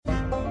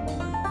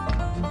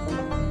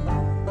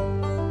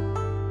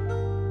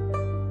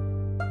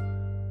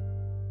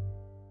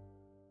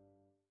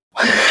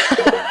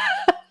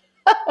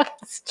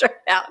straight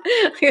out.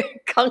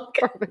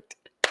 Perfect.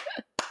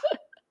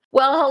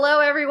 Well, hello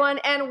everyone,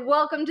 and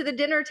welcome to the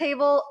dinner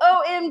table.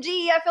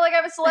 OMG, I feel like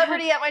I'm a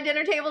celebrity at my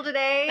dinner table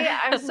today.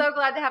 I'm so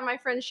glad to have my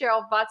friend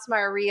Cheryl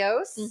Botsmeyer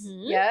Rios.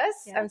 Yes,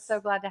 I'm so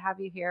glad to have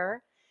you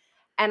here.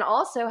 And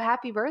also,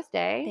 happy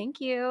birthday.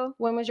 Thank you.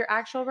 When was your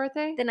actual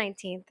birthday? The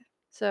 19th.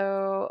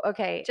 So,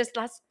 okay. Just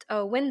last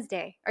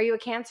Wednesday. Are you a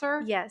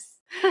Cancer? Yes.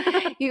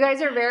 You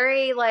guys are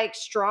very like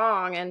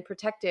strong and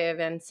protective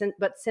and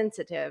but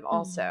sensitive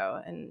also,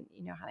 and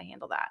you know how to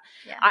handle that.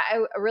 Yeah.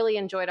 I really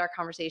enjoyed our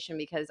conversation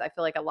because I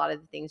feel like a lot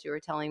of the things you were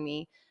telling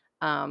me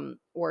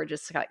were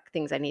just like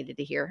things I needed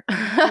to hear.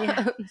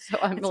 Yeah. So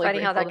I'm It's really funny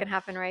how that grateful can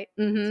happen, right?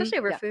 Mhm. Especially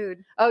over Yeah.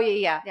 food. Oh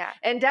yeah. Yeah.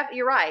 And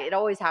you're right. It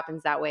always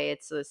happens that way.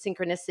 It's a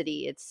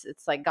synchronicity. It's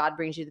like God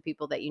brings you the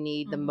people that you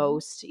need the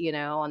most, you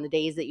know, on the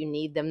days that you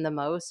need them the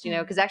most, you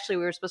know, because actually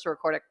we were supposed to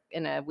record it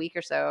in a week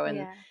or so,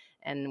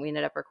 and we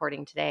ended up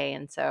recording today.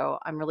 And so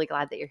I'm really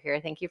glad that you're here.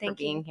 Thank you for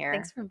being here.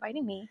 Thanks for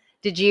inviting me.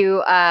 Did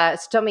you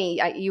tell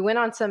me you went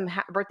on some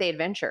birthday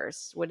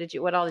adventures?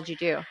 What all did you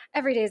do?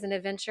 Every day is an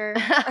adventure.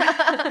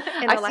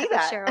 I In the life see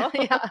that. of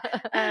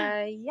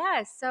Cheryl.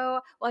 Yeah.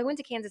 So, I went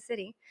to Kansas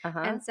City, Uh-huh.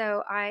 and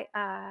so I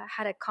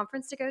had a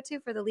conference to go to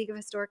for the League of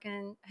Historic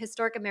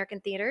American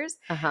Theaters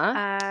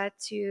Uh-huh.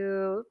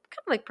 to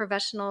kind of like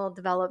professional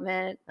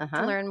development,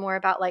 to learn more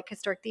about like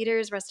historic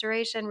theaters,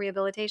 restoration,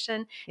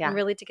 rehabilitation, and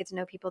really to get to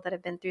know people that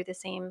have been through the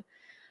same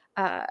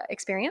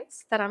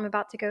experience that I'm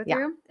about to go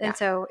through. And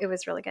so it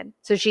was really good.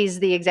 So she's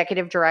the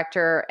executive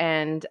director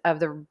and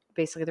of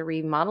basically the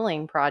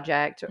remodeling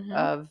project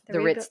of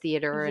the Ritz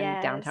Theater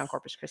in downtown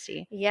Corpus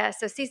Christi. Yes.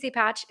 So Cece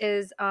Patch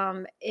is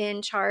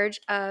in charge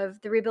of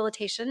the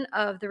rehabilitation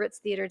of the Ritz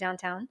Theater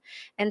downtown.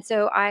 And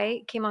so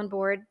I came on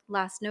board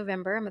last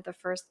November. I'm the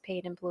first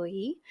paid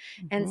employee.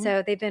 And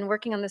so they've been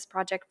working on this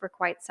project for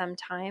quite some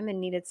time and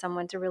needed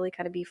someone to really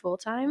kind of be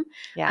full-time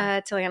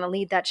to kind of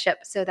lead that ship.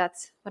 So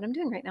that's what I'm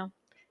doing right now.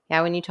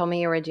 Yeah, when you told me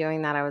you were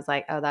doing that, I was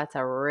like, oh, that's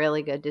a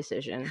really good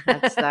decision.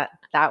 That's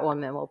that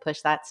woman will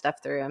push that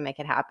stuff through and make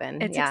it happen.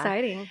 It's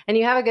exciting. And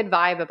you have a good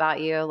vibe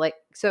about you. Like,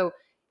 so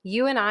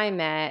you and I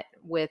met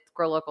with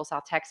Grow Local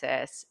South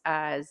Texas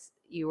as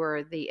you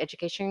were the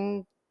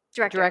education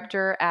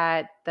director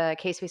at the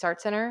K-Space Art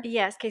Center.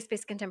 Yes,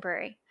 K-Space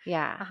Contemporary.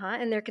 Yeah.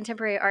 And their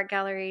contemporary art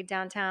gallery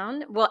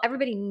downtown. Well,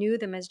 everybody knew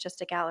them as just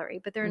a gallery,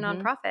 but they're a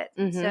nonprofit.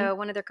 So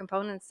one of their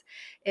components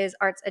is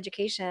arts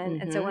education.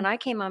 And so when I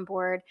came on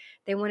board,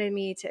 they wanted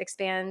me to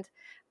expand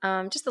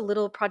just the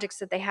little projects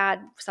that they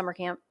had, summer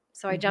camp.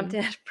 So I jumped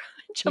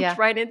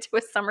right into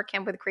a summer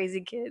camp with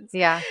crazy kids.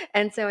 Yeah.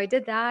 And so I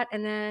did that.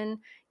 And then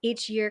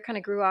each year kind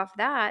of grew off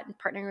that,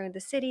 partnering with the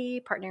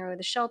city, partnering with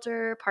the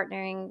shelter,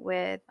 partnering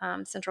with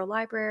Central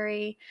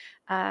Library,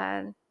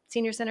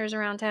 senior centers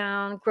around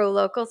town, Grow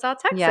Local South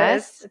Texas.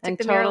 Yes, and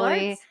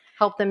totally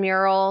help the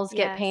murals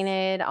get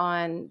painted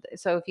on.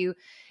 So if you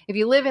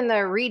live in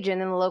the region,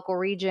 in the local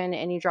region,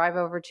 and you drive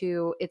over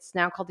to, it's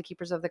now called the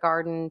Keepers of the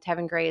Garden.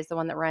 Tevin Gray is the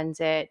one that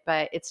runs it,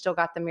 but it's still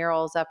got the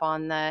murals up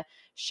on the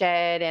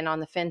shed and on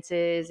the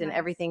fences, and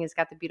everything has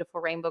got the beautiful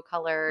rainbow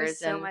colors. It was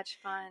so much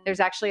fun. There's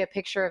actually a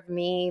picture of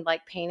me,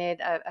 like painted,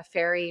 a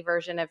fairy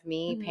version of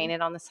me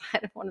painted on the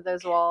side of one of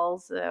those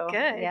walls. So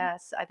good.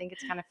 Yes, I think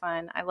it's kind of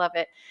fun. I love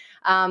it.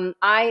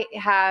 I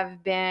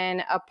have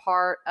been a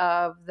part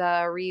of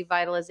the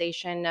revitalization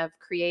of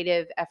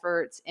creative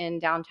efforts in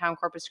downtown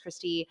Corpus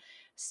Christi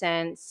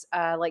since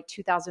like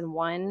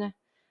 2001.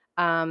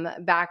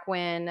 Back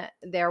when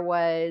there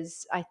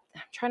was, I'm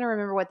trying to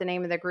remember what the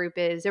name of the group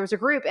is. There was a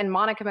group, and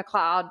Monica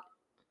McLeod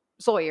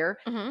Sawyer,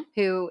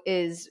 who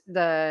is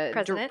the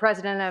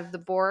president of the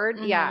board.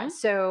 Yeah.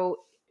 So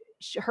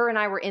her and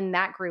I were in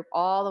that group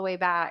all the way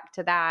back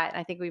to that.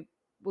 I think we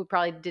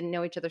probably didn't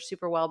know each other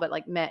super well, but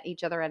like met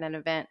each other at an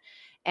event.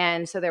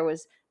 And so there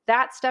was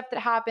that stuff that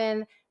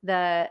happened,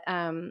 the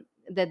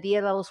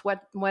Dia de los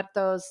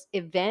Muertos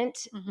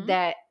event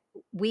that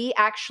we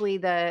actually,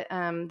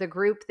 the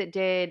group that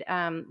did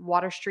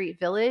Water Street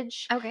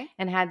Village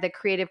and had the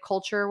creative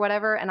culture or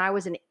whatever. And I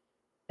was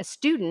a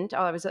student.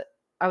 I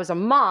was a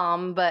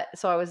mom, but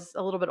so I was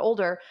a little bit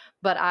older,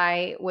 but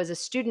I was a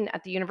student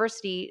at the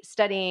university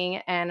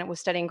studying, and was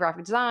studying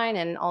graphic design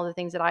and all the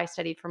things that I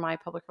studied for my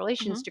public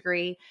relations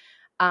degree.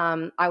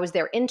 I was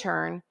their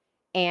intern.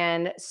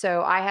 And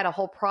so I had a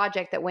whole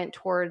project that went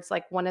towards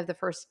like one of the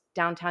first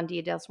downtown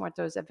Dia de los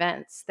Muertos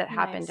events that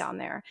happened down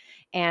there.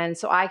 And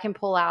so I can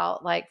pull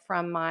out like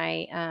from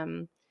my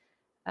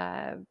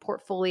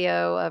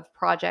portfolio of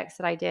projects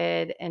that I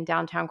did in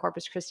downtown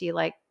Corpus Christi,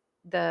 like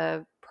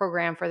the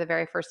program for the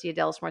very first Dia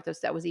de los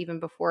Muertos that was even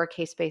before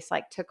K-Space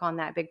like took on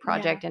that big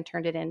project and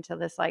turned it into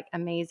this like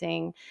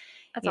amazing,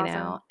 That's you awesome.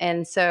 know.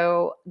 And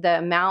so the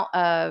amount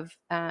of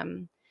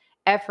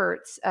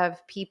efforts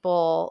of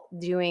people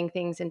doing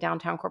things in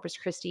downtown Corpus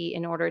Christi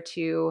in order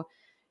to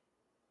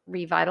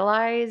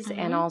revitalize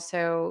and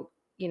also,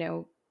 you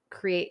know,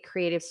 create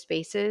creative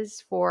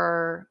spaces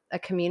for a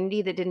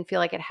community that didn't feel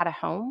like it had a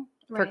home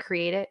for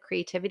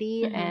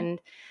creativity.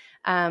 And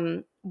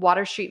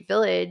Water Street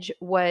Village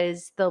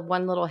was the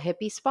one little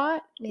hippie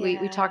spot.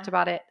 We talked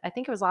about it. I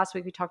think it was last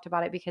week we talked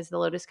about it because the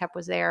Lotus Cup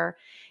was there,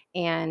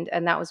 and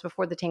that was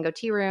before the Tango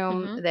Tea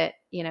Room that,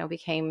 you know,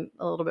 became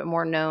a little bit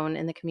more known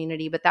in the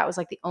community. But that was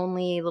like the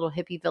only little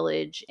hippie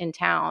village in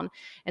town.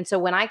 And so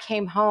when I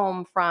came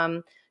home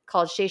from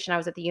College Station, I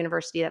was at the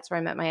university. That's where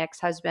I met my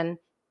ex-husband.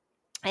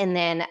 And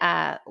then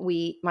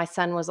my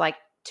son was like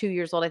 2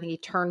 years old. I think he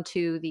turned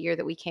 2 the year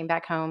that we came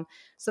back home,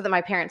 so that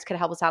my parents could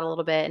help us out a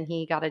little bit. And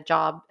he got a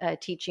job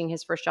teaching,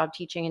 his first job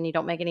teaching. And you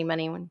don't make any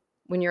money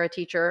when you're a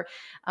teacher.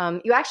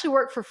 You actually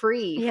work for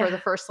free for the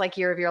first like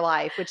year of your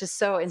life, which is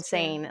so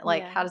insane.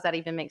 Like, how does that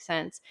even make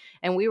sense?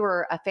 And we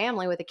were a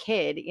family with a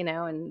kid, you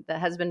know, and the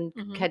husband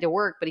had to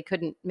work, but he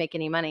couldn't make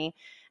any money.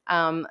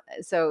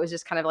 So it was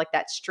just kind of like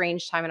that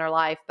strange time in our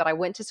life. But I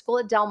went to school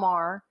at Del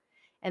Mar,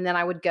 and then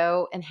I would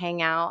go and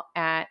hang out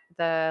at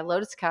the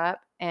Lotus Cup,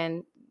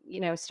 and,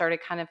 you know, started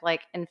kind of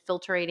like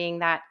infiltrating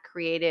that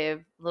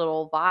creative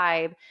little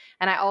vibe.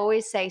 And I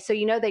always say, so,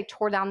 you know, they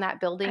tore down that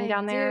building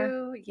down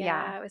there.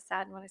 Yeah. It was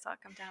sad when I saw it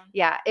come down.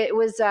 Yeah. It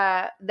was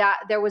that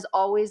there was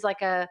always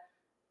like a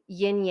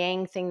yin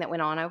yang thing that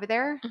went on over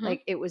there.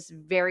 Like, it was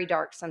very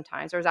dark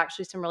sometimes. There was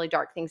actually some really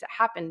dark things that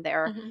happened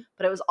there,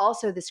 but it was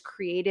also this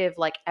creative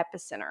like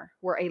epicenter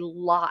where a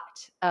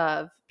lot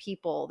of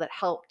people that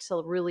helped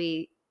to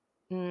really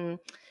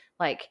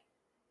like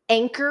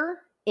anchor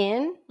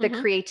in the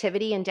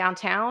creativity in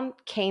downtown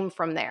came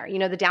from there. You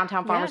know, the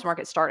downtown farmers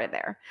market started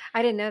there.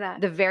 I didn't know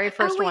that. The very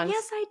first ones.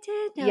 Yes, I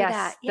did know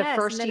that. The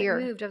first and then year.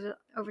 It moved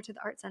over to the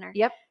art center.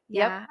 Yep.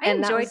 Yeah. I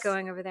enjoyed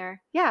going over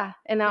there. Yeah.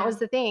 And that was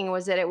the thing,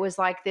 was that it was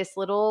like this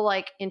little,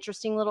 like,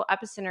 interesting little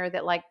epicenter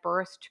that like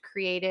birthed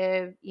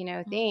creative, you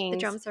know, things. The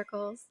drum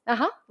circles.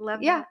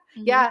 Love that.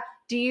 Yeah.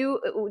 Do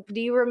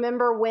you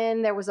remember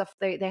when there was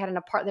they had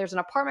there's an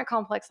apartment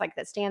complex like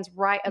that stands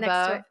right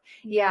above?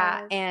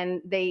 Yeah.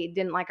 And they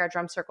didn't like our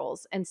drum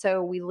circles. And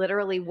so we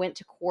literally went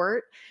to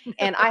court,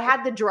 and I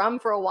had the drum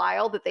for a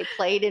while that they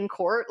played in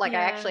court. Like,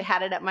 I actually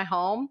had it at my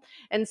home.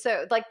 And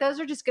so like, those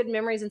are just good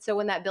memories. And so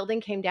when that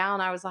building came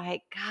down, I was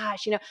like,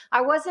 gosh, you know,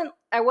 I wasn't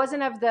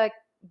of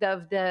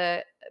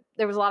the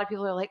there was a lot of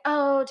people who are like,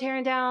 oh,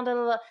 tearing down, blah,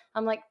 blah, blah.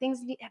 I'm like,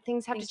 things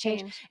have to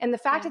change. And the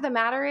fact of the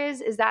matter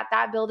is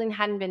that building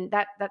hadn't been,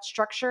 that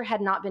structure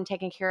had not been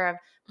taken care of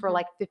for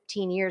like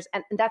 15 years.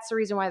 And that's the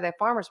reason why the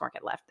farmers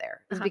market left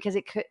there, is because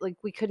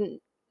we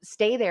couldn't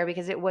stay there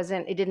because it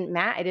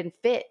didn't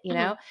fit, you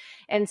know?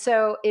 And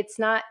so it's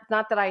not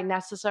that I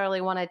necessarily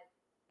want to,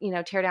 you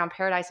know, tear down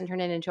Paradise and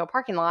turn it into a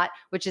parking lot,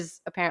 which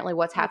is apparently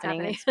what's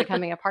happening. It's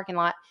becoming a parking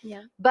lot.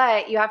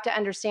 But you have to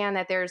understand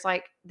that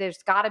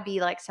there's got to be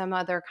like some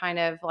other kind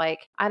of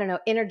like, I don't know,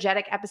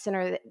 energetic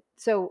epicenter.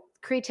 So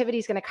creativity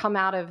is going to come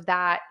out of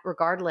that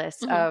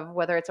regardless of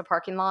whether it's a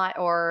parking lot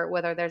or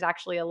whether there's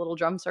actually a little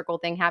drum circle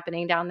thing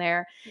happening down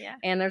there.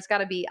 And there's got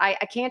to be, I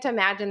can't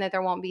imagine that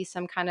there won't be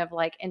some kind of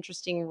like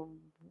interesting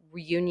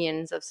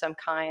reunions of some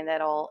kind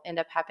that'll end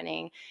up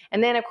happening.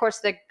 And then of course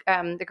the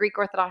Greek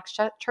Orthodox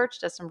Church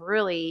does some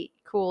really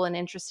cool and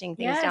interesting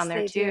things down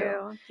there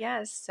too.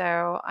 Yes.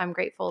 So I'm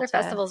grateful. Their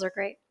festivals are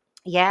great.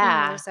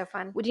 Yeah. They're so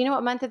fun. Well, do you know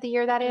what month of the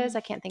year that is? I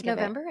can't think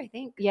November, of it. I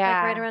think.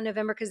 Yeah. Like right around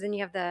November, because then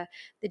you have the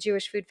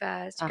Jewish food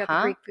fest. You got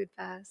the Greek food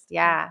fest.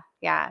 Yeah.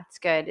 It's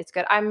good. It's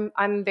good.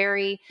 I'm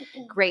very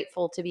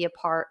grateful to be a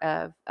part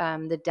of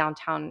the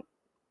downtown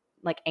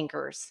like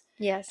anchors.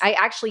 Yes. I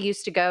actually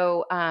used to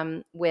go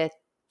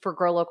for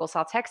Grow Local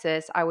South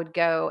Texas. I would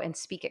go and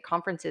speak at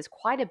conferences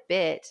quite a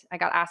bit. I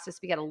got asked to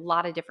speak at a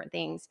lot of different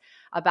things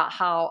about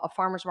how a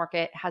farmer's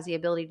market has the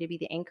ability to be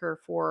the anchor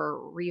for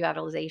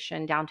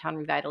revitalization,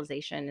 downtown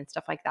revitalization and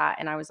stuff like that.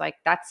 And I was like,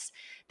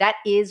 that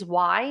is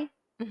why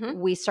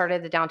we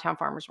started the downtown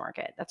farmers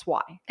market. That's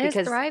why. Because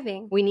it's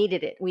thriving. We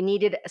needed it. We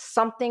needed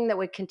something that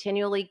would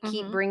continually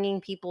keep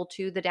bringing people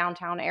to the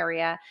downtown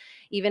area,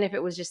 even if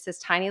it was just this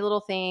tiny little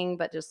thing,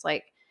 but just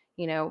like,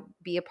 you know,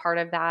 be a part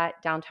of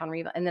that downtown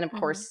and then of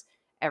course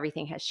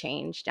everything has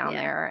changed down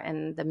there,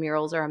 and the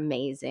murals are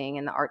amazing,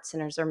 and the art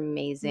centers are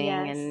amazing,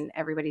 and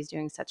everybody's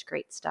doing such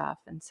great stuff.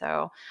 And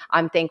so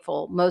I'm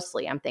thankful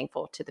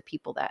to the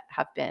people that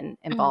have been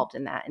involved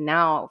in that. And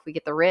now if we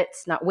get the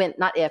Ritz, when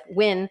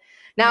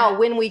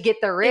we get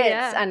the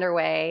Ritz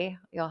underway,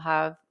 you'll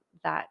have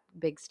that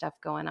big stuff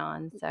going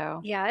on.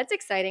 So yeah, it's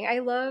exciting. I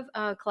love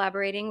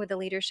collaborating with the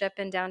leadership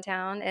in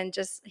downtown and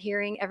just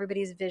hearing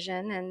everybody's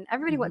vision, and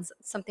everybody wants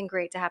something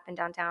great to happen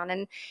downtown.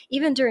 And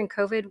even during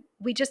COVID,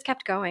 we just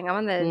kept going. I'm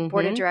on the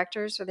board of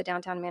directors for the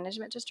downtown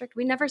management district.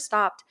 We never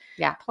stopped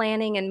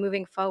planning and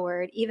moving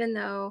forward, even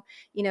though,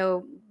 you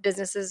know,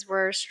 businesses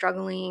were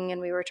struggling and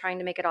we were trying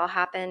to make it all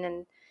happen.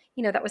 And,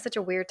 you know, that was such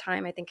a weird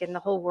time, I think, in the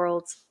whole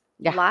world's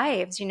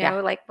lives, you know,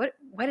 like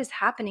what is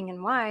happening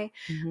and why.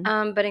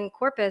 But in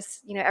Corpus,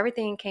 you know,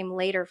 everything came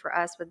later for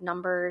us, with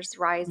numbers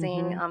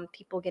rising,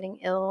 people getting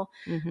ill,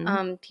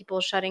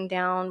 people shutting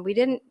down. We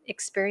didn't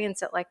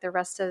experience it like the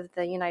rest of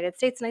the United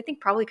States. And I think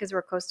probably because we're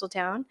a coastal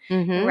town,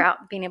 we're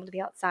out being able to be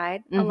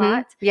outside a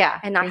lot,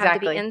 and not have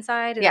to be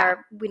inside. And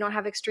we don't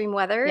have extreme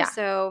weather.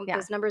 So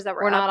those numbers that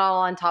we're not all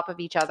on top of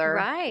each other.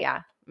 Right.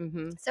 Yeah.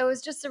 So it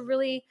was just a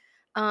really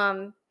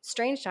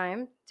strange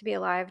time to be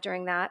alive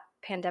during that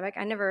pandemic.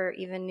 I never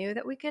even knew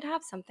that we could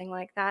have something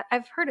like that.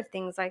 I've heard of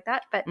things like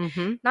that, but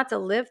not to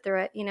live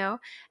through it,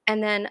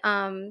 And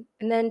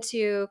then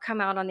to come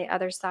out on the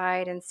other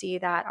side and see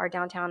that our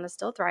downtown is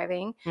still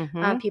thriving.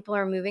 People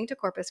are moving to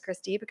Corpus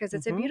Christi because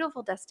it's a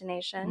beautiful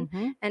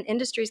destination, and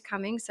industry's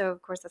coming. So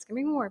of course that's going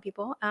to bring more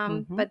people.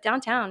 But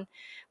downtown,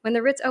 when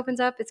the Ritz opens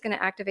up, it's going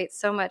to activate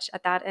so much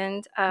at that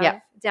end of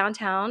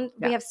downtown.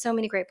 We have so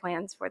many great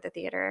plans for the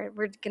theater.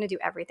 We're going to do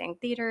everything: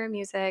 theater,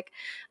 music.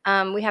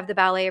 We have the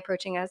ballet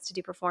approaching us to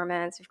do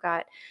performance. We've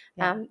got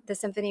the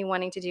symphony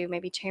wanting to do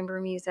maybe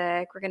chamber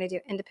music. We're going to do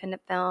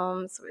independent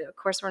films. Of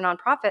course, we're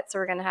nonprofit, so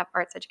we're going to have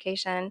arts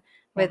education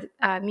with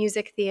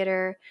music,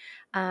 theater,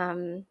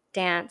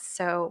 dance.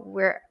 So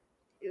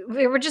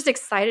we're just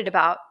excited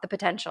about the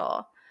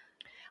potential.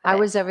 I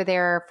was over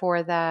there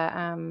for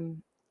the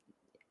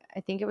I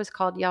think it was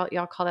called,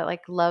 y'all called it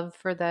like Love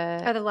for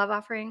the... Oh, the Love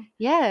Offering.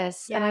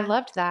 Yes. Yeah. And I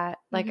loved that.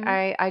 Like,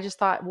 I just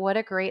thought, what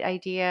a great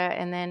idea.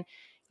 And then,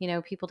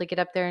 people to get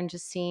up there and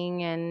just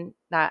sing and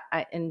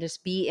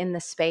just be in the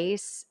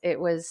space. It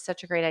was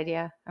such a great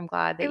idea. I'm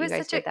glad that you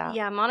guys did that.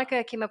 Yeah.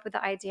 Monica came up with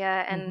the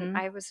idea, and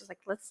I was just like,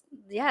 let's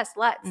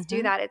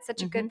do that. It's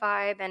such a good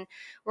vibe. And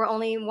we're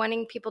only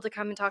wanting people to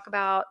come and talk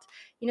about,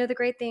 the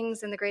great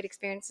things and the great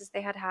experiences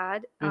they had,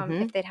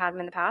 if they'd had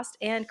them in the past,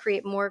 and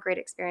create more great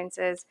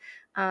experiences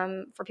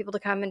for people to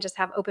come and just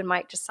have open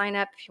mic. Just sign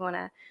up if you want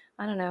to,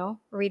 I don't know,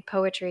 read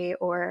poetry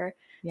or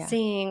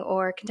sing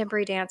or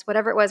contemporary dance,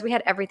 whatever it was. We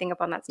had everything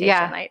up on that stage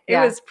that night. It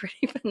was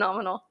pretty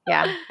phenomenal.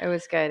 Yeah, it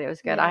was good. It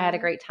was good. I had a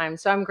great time.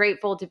 So I'm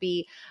grateful to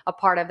be a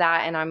part of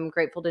that, and I'm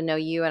grateful to know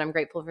you, and I'm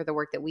grateful for the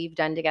work that we've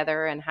done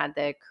together and had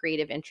the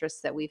creative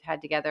interests that we've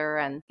had together.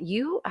 And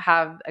you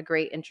have a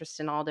great interest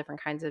in all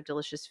different kinds of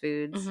delicious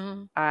foods.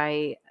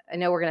 I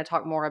know we're going to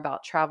talk more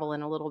about travel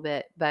in a little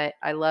bit, but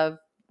I love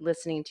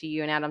listening to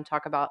you and Adam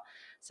talk about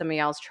some of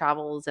y'all's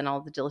travels and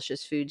all the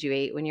delicious foods you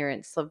ate when you're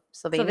in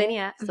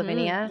Slovenia.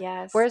 Slovenia.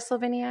 Yes. Where is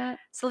Slovenia at?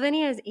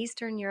 Slovenia is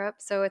Eastern Europe.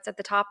 So it's at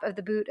the top of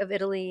the boot of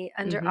Italy,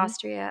 under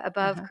Austria,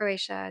 above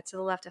Croatia, to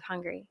the left of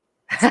Hungary.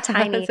 It's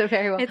tiny. So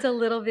very well. It's a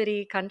little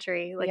bitty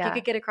country. Like you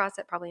could get across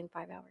it probably in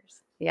 5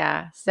 hours.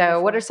 Yeah. So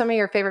what are some of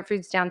your favorite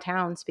foods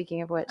downtown,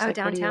 speaking of which? Oh, like,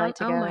 downtown? Where do you like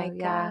to go? My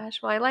gosh.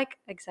 Well, I like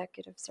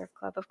Executive Surf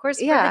Club. Of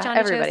course, yeah, the Johnny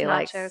everybody Cho's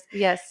likes. nachos.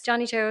 Yes.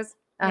 Johnny Cho's.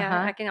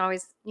 Yeah, I can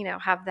always,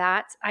 have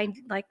that. I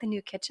like the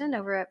new kitchen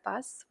over at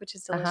Bus, which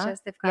is delicious.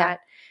 They've got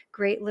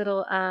great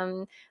little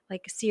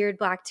like seared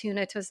black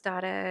tuna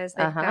tostadas.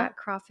 They've got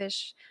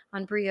crawfish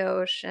on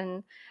brioche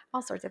and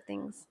all sorts of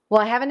things. Well,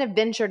 I haven't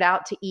ventured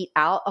out to eat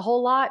out a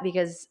whole lot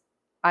because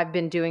I've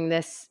been doing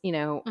this,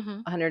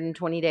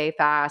 120-day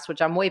fast,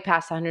 which I'm way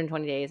past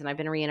 120 days, and I've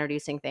been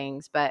reintroducing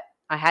things, but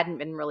I hadn't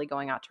been really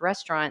going out to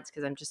restaurants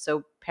because I'm just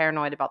so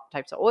paranoid about the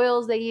types of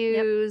oils they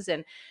use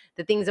and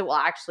the things that will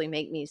actually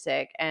make me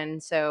sick.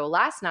 And so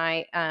last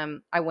night,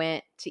 I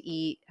went to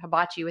eat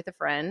hibachi with a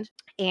friend,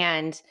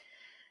 and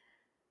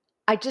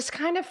I just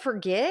kind of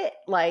forget,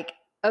 like,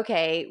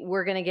 okay,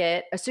 we're going to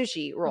get a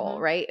sushi roll,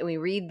 right? And we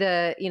read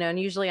and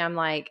usually I'm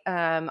like,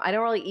 I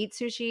don't really eat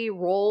sushi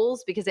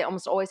rolls because they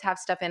almost always have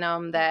stuff in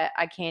them that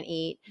I can't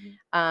eat.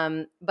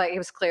 But it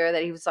was clear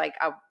that he was like,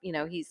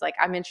 he's like,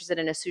 I'm interested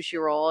in a sushi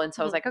roll. And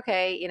so I was like,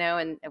 okay,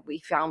 and we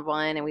found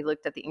one and we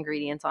looked at the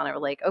ingredients on it. We're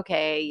like,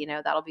 okay,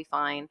 that'll be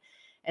fine.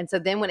 And so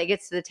then when it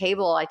gets to the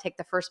table, I take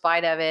the first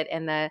bite of it,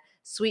 and the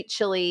sweet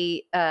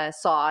chili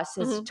sauce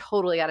has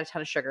totally got a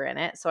ton of sugar in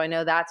it. So I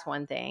know that's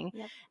one thing.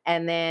 Yep.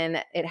 And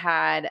then it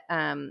had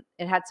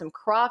some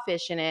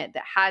crawfish in it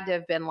that had to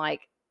have been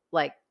like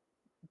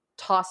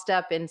tossed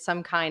up in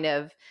some kind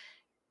of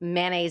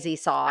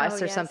mayonnaise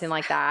sauce or something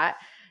like that.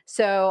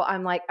 So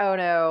I'm like, oh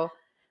no.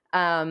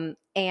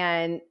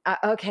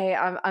 Okay,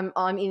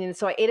 I'm eating.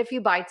 So I ate a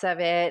few bites of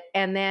it,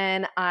 and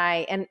then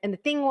and the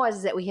thing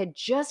was that we had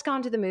just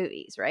gone to the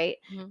movies, right?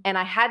 And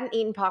I hadn't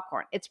eaten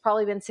popcorn. It's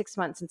probably been 6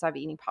 months since I've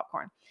eaten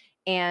popcorn.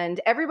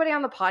 And everybody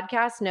on the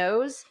podcast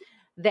knows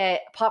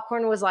that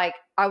popcorn was like,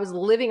 I was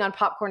living on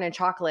popcorn and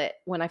chocolate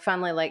when I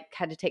finally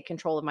had to take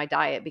control of my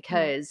diet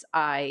because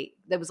that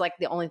was like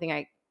the only thing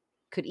I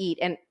could eat.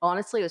 And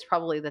honestly, it was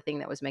probably the thing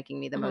that was making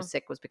me the most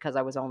sick, was because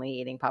I was only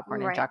eating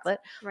popcorn and chocolate.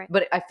 Right.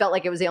 But I felt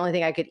like it was the only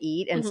thing I could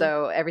eat. And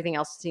so everything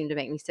else seemed to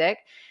make me sick.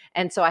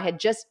 And so I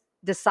had just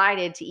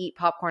decided to eat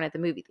popcorn at the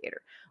movie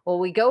theater. Well,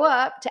 we go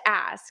up to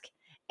ask,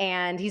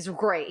 and he's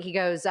great. He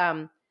goes,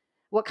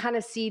 what kind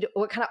of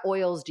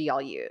oils do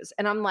y'all use?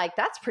 And I'm like,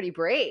 that's pretty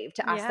brave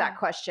to ask that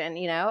question,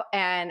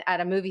 and at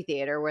a movie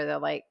theater where they're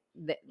like,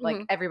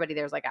 everybody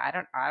there's like, I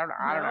don't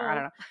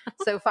know.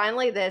 So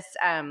finally this,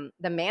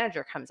 the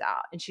manager comes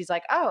out, and she's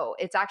like, oh,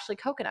 it's actually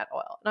coconut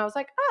oil. And I was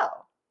like,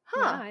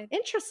 oh,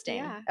 interesting.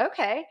 Yeah.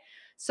 Okay.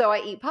 So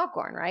I eat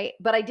popcorn, right?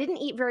 But I didn't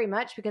eat very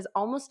much because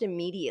almost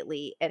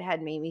immediately it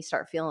had made me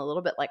start feeling a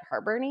little bit like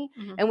heartburny.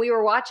 And we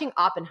were watching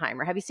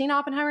Oppenheimer. Have you seen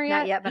Oppenheimer yet?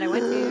 Not yet, but I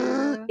went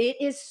to. It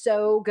is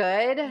so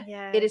good.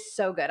 Yes. It is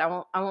so good. I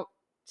won't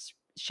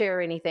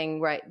share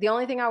anything, right? The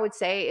only thing I would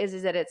say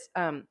is that it's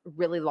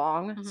really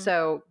long. Mhm.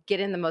 So get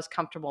in the most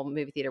comfortable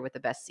movie theater with the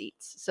best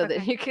seats, so that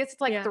Okay. it's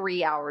like Yeah.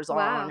 3 hours Wow.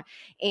 long,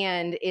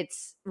 and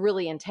it's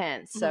really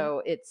intense. Mhm.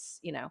 So it's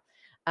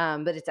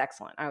but it's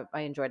excellent.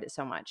 I enjoyed it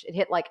so much. It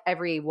hit like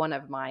every one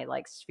of my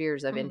like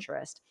spheres of Mhm.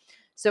 interest.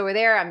 So we're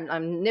there.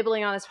 I'm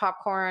nibbling on this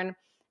popcorn,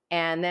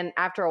 and then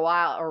after a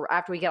while, or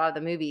after we get out of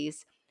the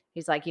movies,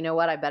 he's like, you know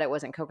what? I bet it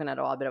wasn't coconut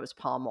oil, but it was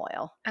palm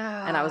oil.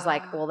 And I was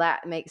like, well,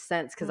 that makes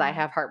sense because I Mhm.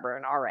 have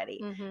heartburn already.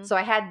 Mhm. So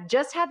I had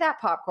just had that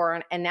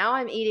popcorn, and now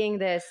I'm eating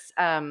this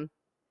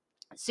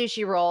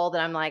sushi roll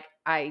that I'm like,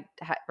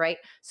 right.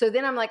 So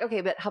then I'm like,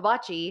 okay, but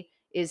hibachi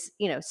is,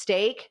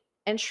 steak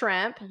and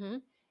shrimp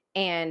Mhm.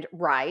 and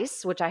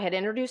rice, which I had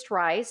introduced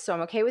rice. So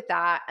I'm okay with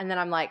that. And then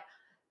I'm like,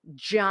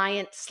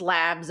 giant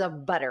slabs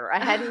of butter. I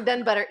hadn't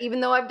done butter,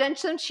 even though I've done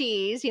some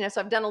cheese,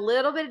 so I've done a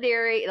little bit of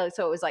dairy.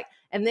 So it was like,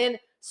 and then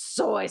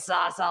soy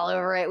sauce all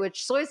over it,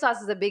 which soy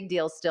sauce is a big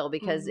deal still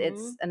because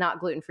it's not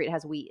gluten-free. It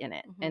has wheat in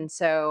it. Mhm. And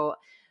so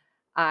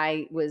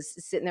I was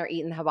sitting there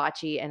eating the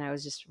hibachi, and I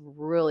was just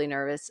really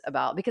nervous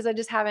because I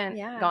just haven't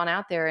Yeah. gone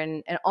out there.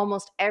 And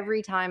almost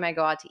every time I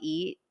go out to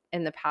eat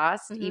in the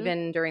past, Mhm.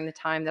 even during the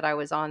time that I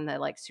was on the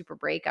like super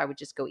break, I would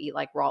just go eat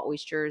like raw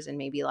oysters and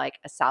maybe like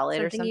a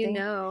salad or Something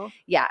something.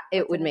 Yeah, it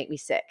what's would in it. make me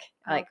sick.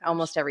 Oh, Like gosh.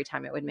 almost every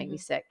time it would make me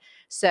Mhm. sick.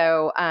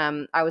 So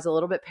I was a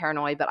little bit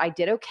paranoid, but I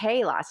did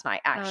okay last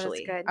night, Oh, that's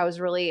actually. good. I was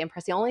really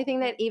impressed. The only thing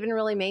that Good. even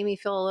really made me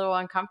feel a little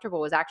uncomfortable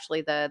was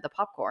actually the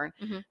popcorn.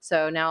 Mhm.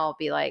 So now I'll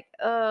be like,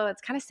 oh,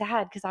 it's kind of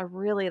sad because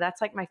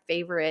that's like my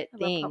favorite I love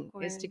thing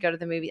is to popcorn. go to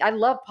the movie. I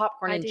love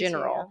popcorn I in do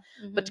general,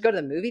 too. but to Mhm. go to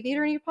the movie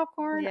theater and eat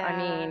popcorn, I Yeah.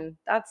 mean,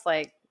 that's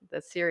like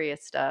the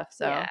serious stuff.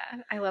 So Yeah,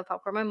 I love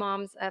popcorn. My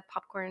mom's a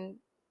popcorn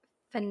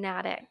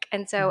fanatic,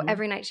 and so Mhm.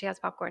 every night she has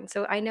popcorn.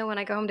 So I know when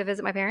I go home to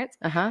visit my parents,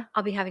 Uh-huh.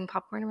 I'll be having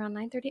popcorn around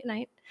 9:30 at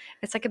night.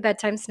 It's like a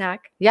bedtime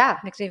snack. Yeah.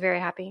 Makes me very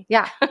happy.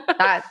 Yeah.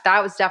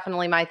 That was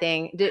definitely my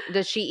thing.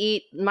 Does she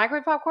eat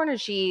microwave popcorn, or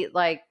does she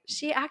like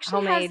She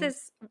actually has homemade?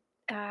 this.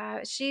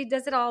 She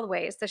does it all the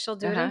ways. So she'll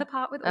do it in Uh-huh. the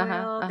pot with Uh-huh.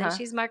 oil. Then Uh-huh.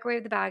 she's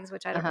microwave the bags,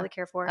 which I don't Uh-huh. really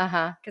care for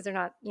Uh-huh. because they're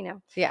not,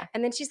 Yeah.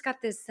 And then she's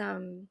got this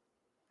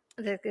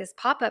this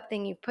pop-up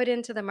thing you put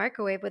into the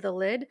microwave with a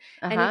lid,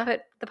 and you Uh-huh.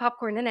 put the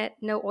popcorn in it,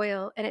 no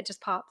oil, and it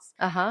just pops.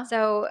 Uh-huh.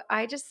 So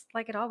I just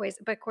like it always.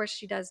 But of course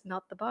she does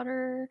melt the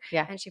butter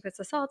Yeah. and she puts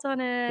the salt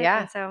on it.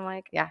 Yeah. And so I'm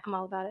like, Yeah. I'm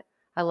all about it.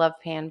 I love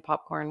pan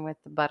popcorn with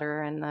the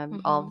butter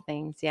and all the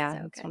things. Yeah,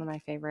 So it's one good. of my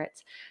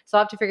favorites. So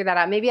I'll have to figure that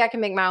out. Maybe I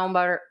can make my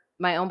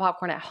own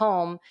popcorn at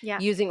home Yeah.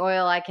 using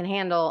oil I can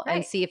handle and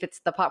Right. see if it's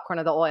the popcorn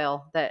or the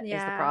oil that is the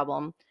Yeah.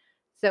 problem.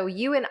 So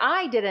you and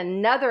I did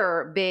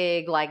another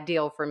big like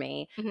deal for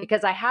me Mhm.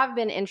 because I have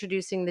been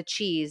introducing the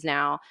cheese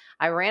now.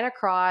 I ran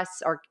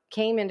across or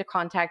came into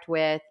contact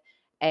with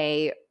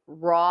a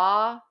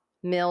raw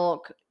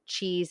milk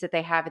cheese that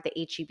they have at the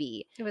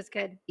HEB. It was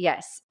good.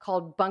 Yes,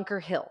 called Bunker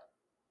Hill.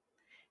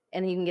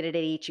 And you can get it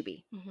at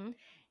HEB. Mhm.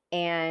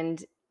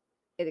 And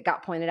it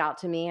got pointed out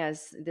to me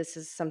as this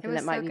is something that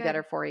was might so be good.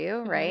 better for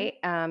you, Mhm. right?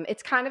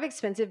 It's kind of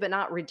expensive, but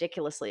not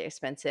ridiculously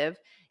expensive.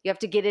 You have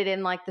to get it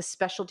in like the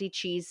specialty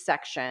cheese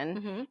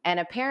section. Mhm. And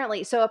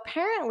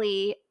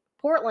apparently,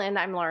 Portland,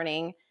 I'm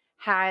learning,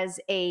 has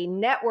a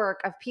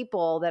network of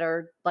people that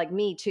are like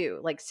me too,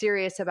 like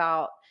serious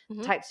about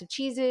Mhm. types of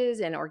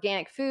cheeses and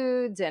organic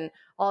foods and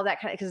all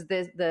that kind of, because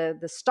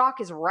the stock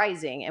is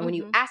rising, and when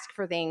you Mhm. ask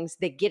for things,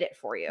 they get it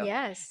for you.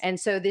 Yes. And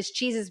so this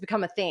cheese has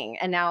become a thing,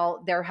 and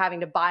now they're having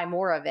to buy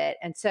more of it.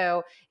 And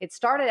so it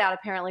started out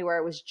apparently where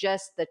it was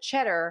just the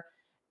cheddar,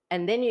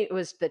 and then it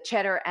was the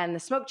cheddar and the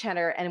smoked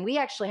cheddar, and we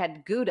actually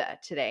had Gouda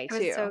today It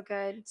too. was so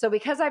good. So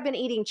because I've been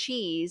eating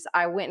cheese,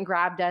 I went and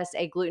grabbed us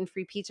a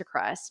gluten-free pizza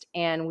crust,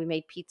 and we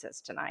made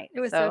pizzas tonight. It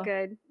was so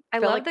good. I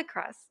feel love like the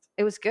crust.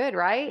 it was good,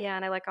 right? Yeah,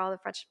 and I like all the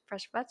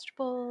fresh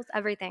vegetables,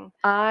 everything.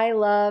 I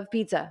love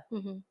pizza.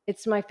 Mhm.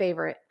 It's my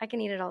favorite. I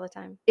can eat it all the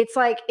time. It's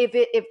like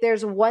if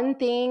there's one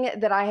thing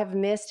that I have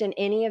missed in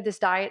any of this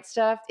diet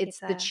stuff, it's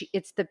Pizza.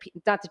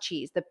 not the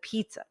cheese, the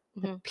pizza.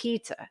 The Mhm.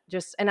 pizza.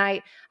 Just and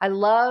I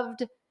loved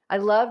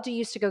to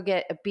used to go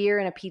get a beer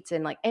and a pizza,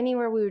 and like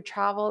anywhere we would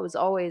travel, it was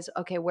always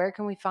okay, where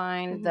can we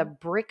find the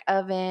brick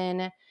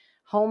oven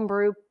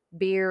homebrew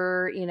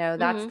beer?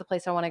 That's Mhm. the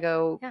place I want to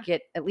go Yeah.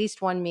 get at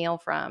least one meal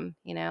from,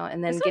 and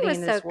then This one getting was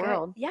into so this good.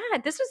 world. Yeah,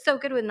 this was so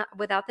good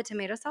without the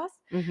tomato sauce.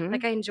 Mhm.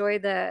 Like I enjoy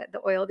the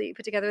oil that you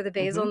put together, the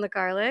basil Mhm. and the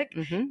garlic.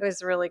 Mhm. It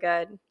was really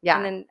good. Yeah.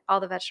 And then all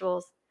the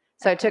vegetables.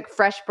 So I Excellent.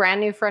 took brand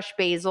new fresh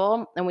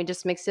basil, and we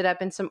just mixed it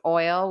up in some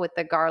oil with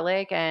the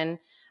garlic, and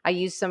I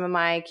used some of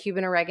my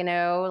Cuban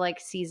oregano like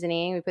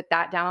seasoning. We put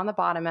that down on the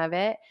bottom of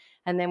it.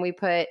 And then we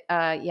put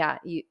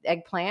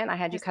eggplant. I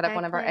had you There's cut up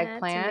one of our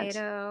eggplant,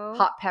 tomato,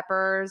 hot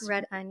peppers,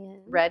 red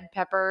onion, red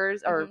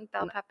peppers, or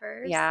bell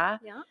peppers. yeah,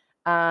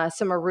 Yeah.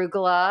 some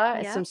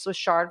arugula, Yep. some Swiss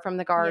chard from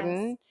the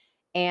garden,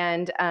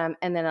 and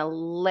then a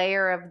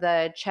layer of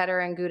the cheddar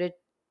and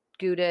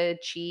Gouda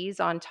cheese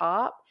on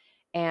top.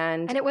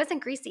 And it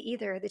wasn't greasy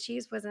either. The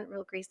cheese wasn't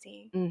real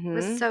greasy. It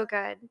was mhm. so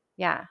good.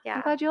 Yeah, I'm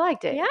Yeah. glad you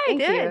liked it. Yeah, I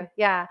Thank you. did.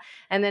 Yeah,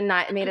 and then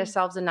made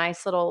ourselves a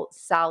nice little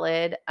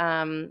salad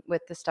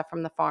with the stuff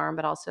from the farm,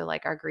 but also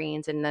like our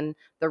greens, and then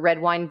the red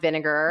wine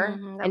vinegar.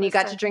 That And you was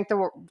got so to good. drink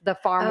the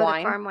farm Oh, the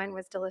wine. farm wine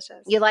was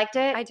delicious. You liked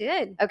it? I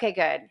did. Okay,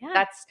 good. Yeah.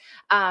 That's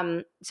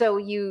so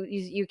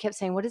you kept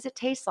saying, what does it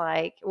taste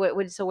like? What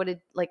did It what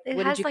did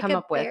has you like come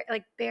up with?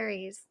 like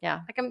berries. Yeah.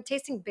 Like I'm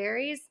tasting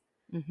berries.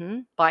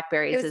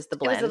 Blackberries is the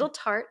It was a blend. little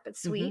tart but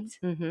sweet.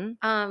 Mhm.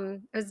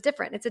 It was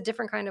different. It's a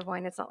different kind of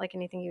wine. It's not like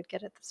anything you'd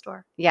get at the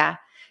store. Yeah.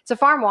 It's a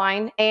farm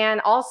wine. And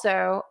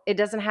also, it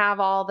doesn't have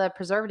all the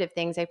preservative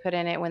things they put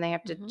in it when they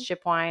have to Mhm.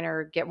 ship wine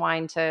or get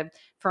wine to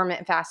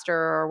ferment faster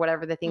or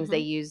whatever the things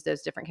they Mhm. use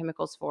those different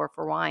chemicals for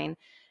wine.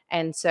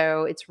 And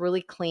so it's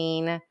really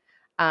clean.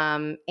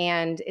 And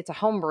it's a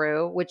home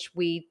brew, which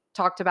we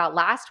talked about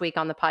last week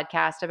on the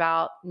podcast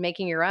about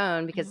making your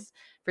own, Mhm. because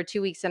for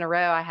 2 weeks in a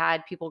row, I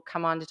had people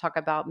come on to talk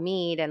about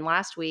mead. And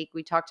last week,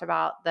 we talked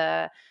about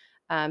the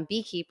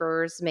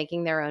beekeepers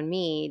making their own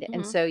mead.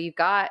 And Mhm. so you've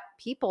got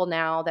people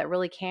now that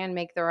really can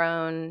make their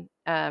own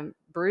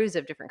brews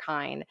of different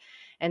kind.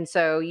 And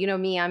so, you know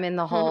me, I'm in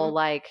the whole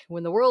like,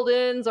 when the world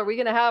ends, are we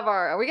gonna have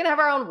our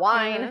own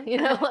wine? You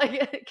know,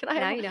 like, can I Now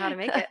have, you know how to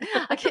make it.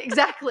 okay,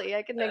 exactly.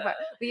 I can make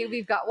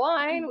we've got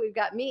wine, we've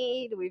got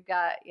mead, we've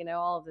got,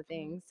 all of the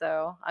things.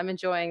 So I'm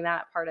enjoying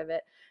that part of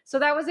it. So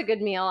that was a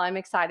good meal. I'm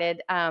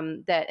excited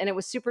and it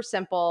was super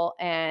simple,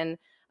 and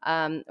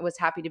was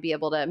happy to be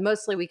able to,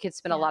 mostly we could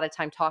spend a Yeah. lot of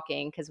time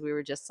talking because we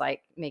were just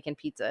like making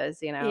pizzas,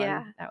 Yeah.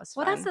 and that was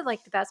Well, fun.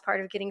 that's the best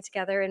part of getting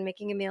together and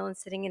making a meal and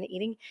sitting and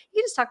eating.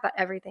 You can just talk about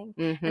everything.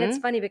 And it's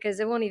funny because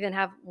it won't even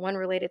have one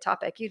related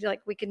topic.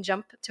 We can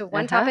jump to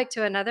one topic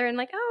to another and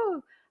like,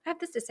 oh, I have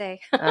this to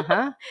say.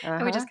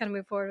 And we just kind of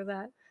move forward with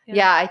that.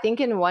 Yeah, I think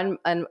in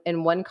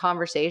one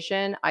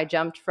conversation, I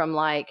jumped from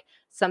like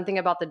something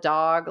about the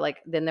dog,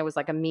 like then there was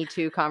like a Me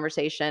Too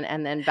conversation,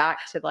 and then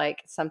back to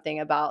like something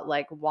about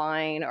like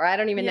wine, or I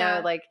don't even know, Yeah.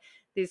 like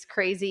these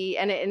crazy,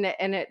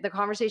 the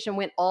conversation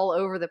went all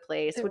over the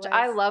place, It which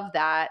I was. love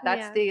that.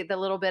 That's Yeah. the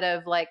little bit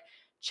of like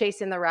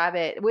chasing the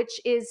rabbit, which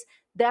is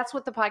that's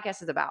what the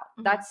podcast is about.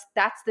 Mhm.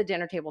 That's the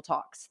dinner table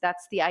talks.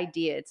 That's the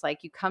idea. It's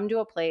like you come to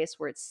a place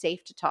where it's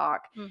safe to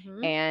talk,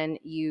 Mhm. and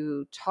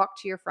you talk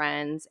to your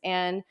friends.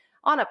 And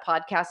on a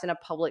podcast in a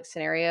public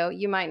scenario,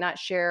 you might not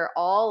share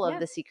all of Yeah.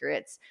 the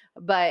secrets,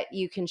 but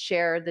you can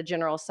share the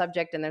general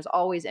subject, and there's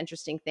always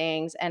interesting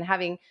things. And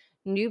having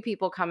new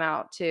people come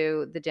out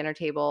to the dinner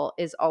table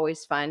is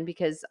always fun,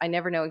 because I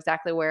never know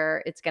exactly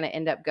where it's going to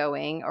end up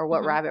going or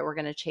what Mhm. rabbit we're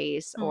going to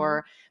chase,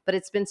 Mhm. but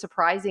it's been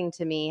surprising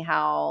to me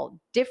how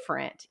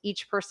different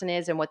each person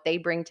is and what they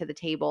bring to the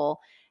table.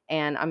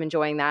 And I'm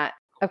enjoying that.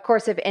 Of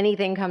course, if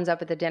anything comes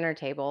up at the dinner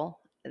table,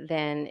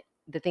 then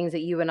the things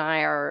that you and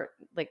I are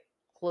like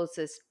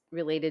closest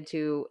related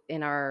to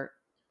in our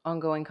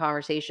ongoing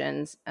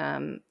conversations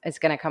is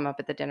going to come up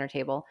at the dinner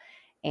table.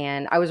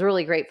 And I was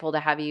really grateful to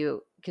have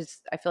you,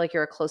 because I feel like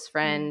you're a close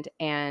friend.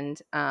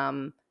 And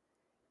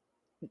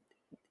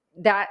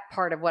that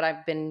part of what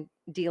I've been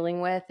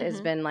dealing with has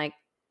Mhm. been like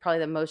probably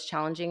the most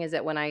challenging, is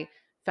that when I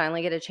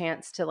finally get a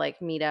chance to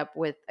like meet up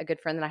with a good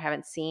friend that I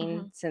haven't seen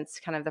Mhm. since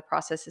kind of the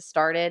process has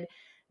started,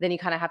 then you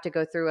kind of have to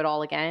go through it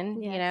all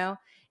again, Yes.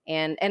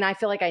 and I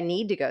feel like I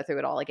need to go through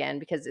it all again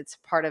because it's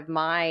part of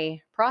my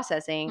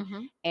processing.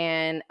 Mhm.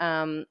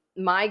 And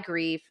my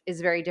grief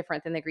is very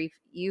different than the grief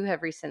you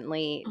have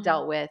recently Mhm.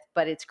 dealt with,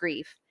 but it's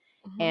grief.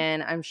 Mhm.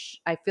 And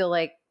I feel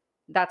like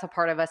that's a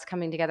part of us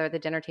coming together at the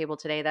dinner table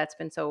today that's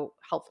been so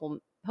helpful,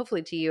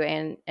 hopefully to you,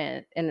 and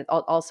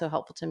also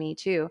helpful to me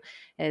too,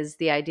 is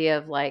the idea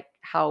of like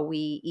how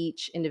we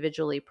each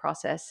individually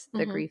process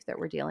the Mhm. grief that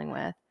we're dealing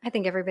with. I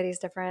think everybody's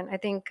different. I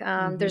think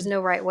there's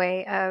no right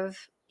way of,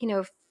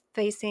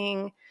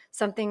 facing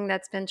something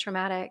that's been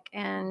traumatic.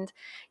 And,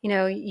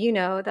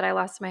 that I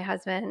lost my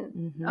husband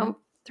Mm-hmm.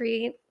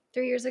 3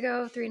 years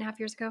ago, 3.5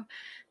 years ago.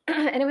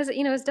 And it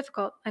was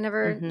difficult.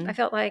 Mm-hmm. I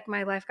felt like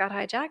my life got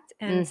hijacked.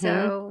 And Mm-hmm.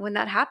 so when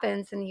that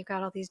happens and you've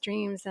got all these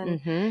dreams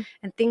Mm-hmm.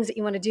 and things that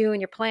you want to do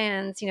and your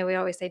plans, we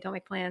always say don't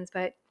make plans,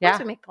 but of Yeah. course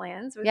we make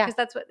plans Yeah. because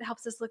that's what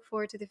helps us look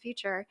forward to the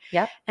future.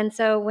 Yep. And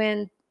so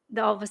when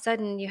all of a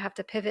sudden you have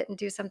to pivot and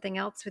do something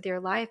else with your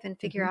life and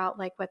figure out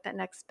like what that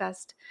next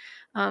best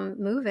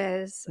move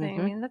is. I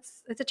mean,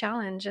 it's a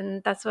challenge.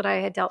 And that's what I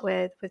had dealt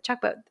with Chuck.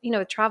 But,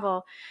 with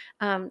travel,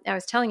 I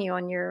was telling you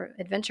on your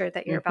adventure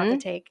that you're about to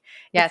take.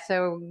 Yeah.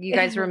 So you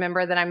guys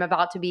remember that I'm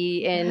about to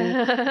be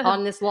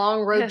on this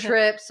long road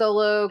trip,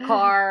 solo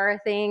car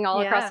thing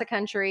all across the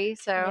country.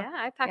 So yeah,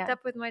 I packed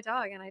up with my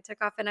dog and I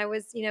took off, and I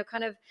was,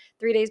 kind of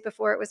 3 days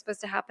before it was supposed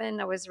to happen,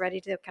 I was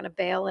ready to kind of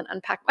bail and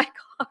unpack my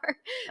car.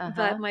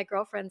 But my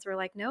girlfriends were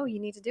like, no, you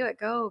need to do it.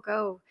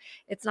 Go.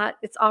 It's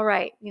all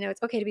right.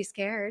 It's okay to be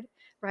scared,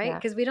 right? Yeah.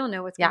 Because we don't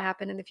know what's going to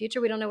happen in the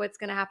future. We don't know what's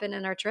going to happen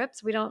in our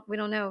trips. We don't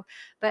know.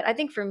 But I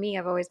think for me,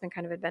 I've always been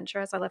kind of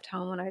adventurous. I left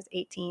home when I was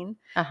 18.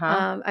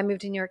 I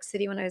moved to New York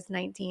City when I was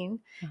 19,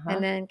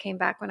 and then came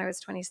back when I was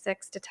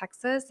 26 to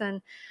Texas.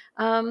 And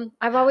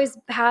I've always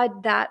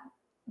had that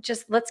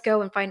just let's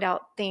go and find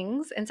out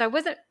things. And so I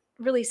wasn't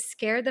really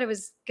scared that I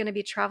was going to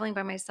be traveling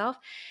by myself.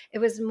 It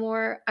was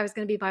more, I was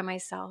going to be by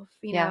myself,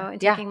 Yeah.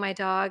 and Yeah. taking my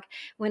dog,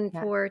 when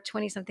Yeah. for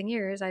 20 something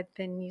years, I've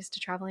been used to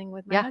traveling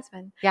with my Yeah.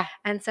 husband. Yeah.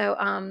 And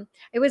so,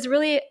 it was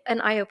really an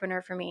eye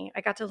opener for me.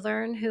 I got to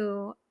learn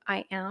who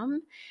I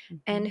am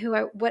and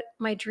what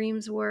my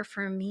dreams were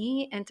for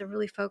me, and to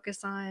really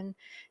focus on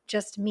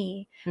just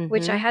me,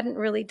 which I Mm-hmm. hadn't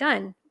really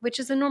done, which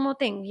is a normal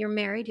thing. You're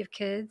married, you have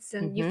kids,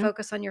 and you Mm-hmm.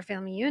 focus on your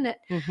family unit.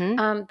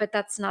 Mm-hmm. But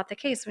that's not the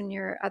case when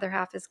your other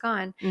half is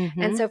gone. And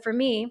Mm-hmm. so for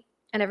me,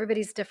 and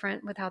everybody's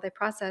different with how they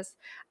process,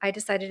 I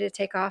decided to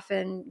take off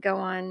and go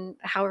on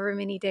however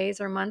many days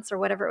or months or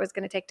whatever it was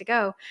going to take to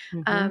go.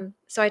 Mm-hmm.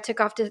 So I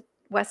took off to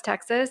West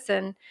Texas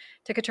and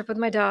took a trip with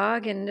my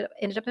dog, and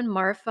ended up in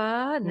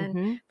Marfa, and then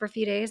Mm-hmm. for a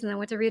few days, and then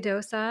went to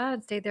Ruidosa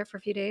and stayed there for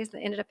a few days,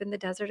 and ended up in the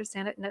desert of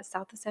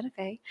south of Santa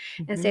Fe,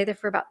 and Mm-hmm. stayed there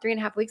for about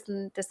 3.5 weeks,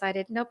 and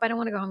decided, nope, I don't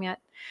want to go home yet.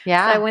 So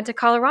I Yeah. went to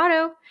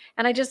Colorado,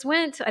 and I just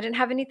went. I didn't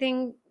have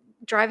anything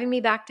driving me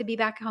back to be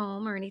back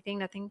home or anything,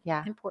 nothing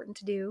Yeah. important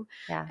to do.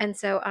 Yeah. And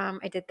so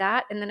I did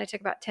that. And then I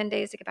took about 10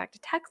 days to get back to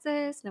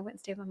Texas, and I went and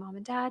stayed with my mom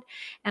and dad.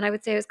 And I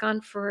would say I was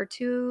gone for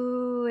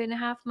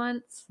 2.5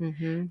 months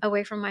Mm-hmm.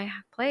 away from my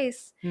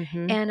place.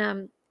 Mm-hmm.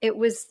 And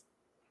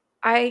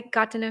I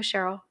got to know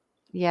Cheryl.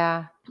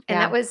 Yeah. And Yeah.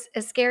 that was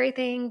a scary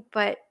thing,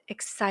 but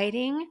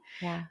exciting.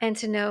 Yeah. And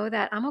to know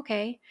that I'm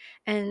okay.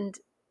 And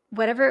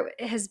whatever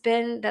it has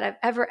been that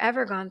I've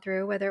ever gone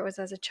through, whether it was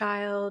as a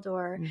child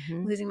or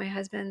Mm-hmm. losing my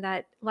husband,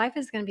 that life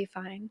is going to be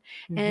fine.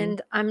 Mm-hmm.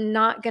 And I'm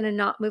not going to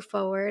not move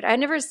forward. I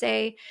never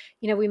say,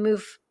 we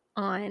move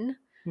on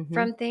Mm-hmm.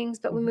 from things,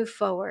 but we move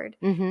forward.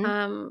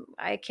 Mm-hmm.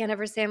 I can't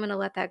ever say I'm going to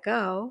let that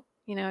go.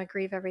 I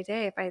grieve every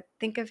day. If I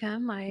think of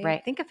him, I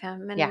Right. think of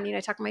him. And, Yeah.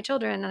 I talk to my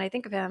children and I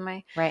think of him.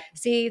 I Right.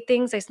 see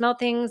things, I smell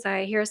things,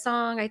 I hear a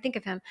song, I think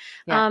of him.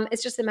 Yeah.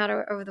 It's just a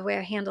matter of the way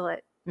I handle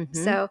it. Mm-hmm.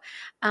 So,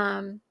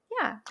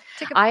 yeah.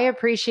 I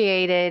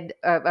appreciated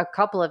a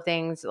couple of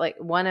things. Like,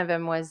 one of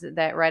them was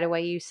that right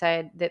away you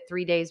said that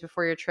 3 days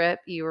before your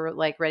trip, you were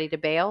like ready to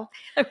bail.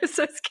 I was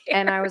so scared.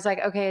 And I was like,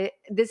 okay,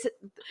 there's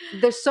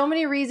so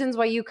many reasons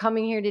why you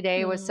coming here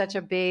today was such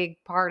a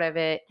big part of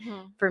it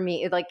for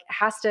me. It like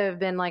has to have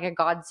been like a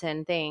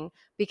godsend thing,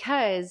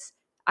 because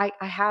I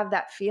have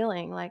that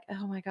feeling like,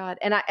 oh my God.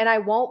 And I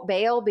won't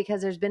bail,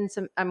 because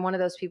I'm one of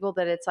those people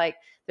that it's like,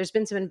 there's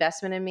been some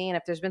investment in me. And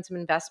if there's been some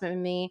investment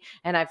in me,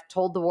 and I've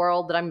told the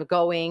world that I'm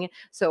going,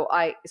 so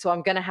I'm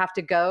going to have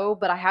to go.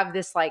 But I have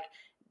this like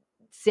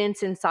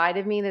sense inside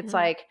of me that's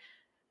like,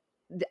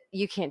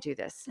 you can't do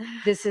this.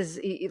 This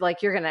is like,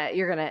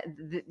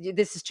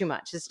 this is too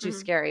much. This is too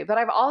scary. But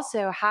I've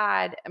also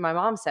had, my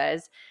mom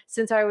says,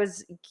 since I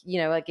was,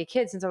 like a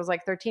kid, since I was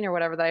like 13 or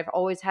whatever, that I've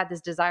always had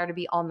this desire to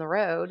be on the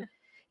road,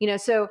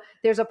 so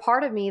there's a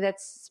part of me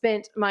that's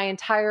spent my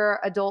entire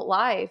adult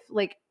life,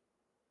 like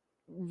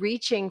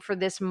reaching for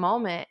this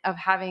moment of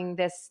having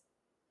this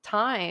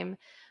time.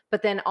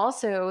 But then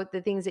also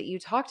the things that you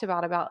talked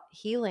about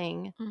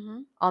healing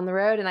on the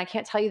road. And I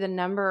can't tell you the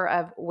number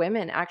of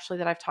women actually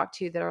that I've talked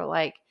to that are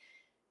like,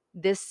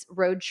 this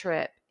road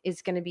trip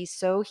is going to be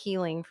so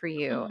healing for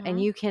you.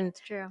 And you can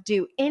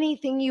do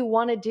anything you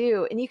want to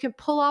do. And you can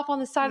pull off on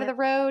the side of the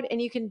road, and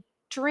you can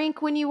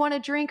drink when you want to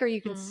drink, or you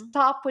can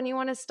stop when you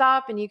want to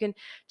stop, and you can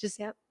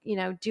just,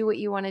 do what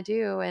you want to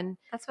do. And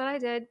that's what I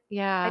did.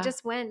 Yeah. I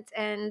just went,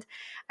 and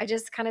I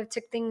just kind of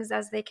took things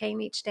as they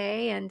came each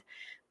day. And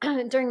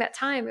during that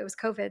time, it was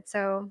COVID.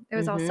 So it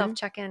was all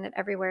self-check-in at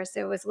everywhere.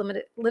 So it was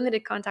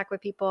limited contact with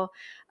people.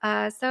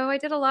 So I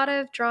did a lot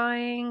of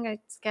drawing. I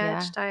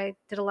sketched. I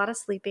did a lot of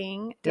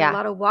sleeping, did a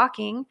lot of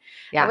walking.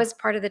 That was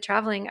part of the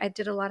traveling. I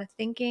did a lot of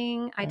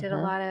thinking. I did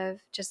a lot of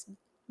just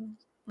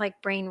like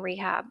brain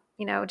rehab,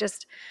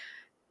 just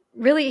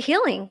really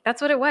healing.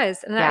 That's what it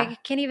was. And I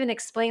can't even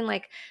explain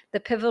like the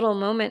pivotal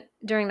moment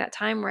during that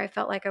time where I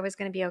felt like I was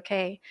going to be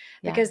okay,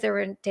 because there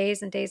were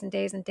days and days and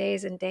days and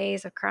days and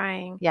days of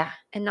crying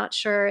and not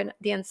sure, and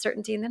the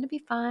uncertainty, and then it'd be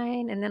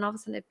fine. And then all of a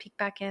sudden it'd peek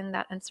back in,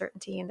 that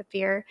uncertainty and the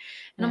fear.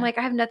 And I'm like,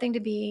 I have nothing to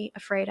be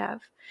afraid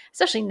of,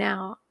 especially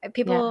now.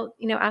 People,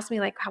 ask me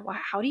like,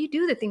 how do you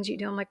do the things you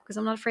do? I'm like, because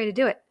I'm not afraid to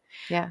do it.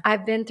 Yeah.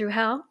 I've been through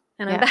hell.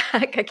 And I'm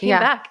back. I came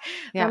back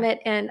from it.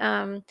 And,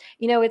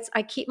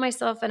 I keep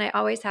myself, and I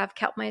always have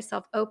kept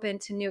myself open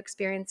to new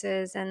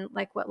experiences and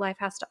like what life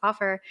has to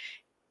offer.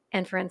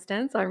 And for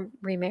instance, I'm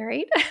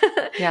remarried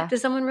to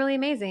someone really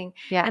amazing.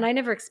 Yeah. And I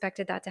never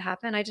expected that to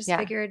happen. I just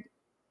figured,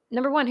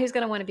 number one, who's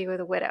going to want to be with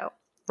a widow?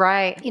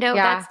 Right.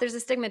 There's a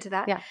stigma to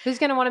that. Yeah. Who's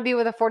going to want to be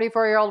with a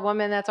 44-year-old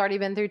woman that's already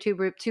been through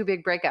two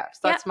big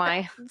breakups? That's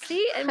my.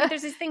 See, and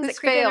there's these things that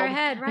creep in our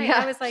head, right?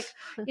 I was like,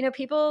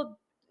 people,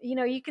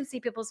 you can see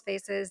people's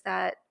faces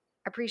that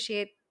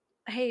appreciate,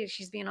 hey,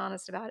 she's being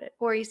honest about it.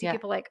 Or you see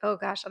people like, oh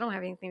gosh, I don't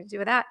have anything to do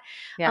with that.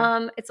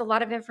 It's a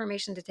lot of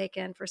information to take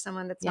in for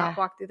someone that's not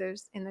walked through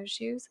in those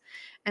shoes.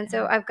 And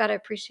so I've got to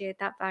appreciate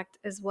that fact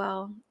as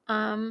well.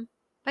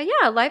 But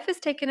life has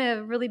taken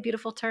a really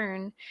beautiful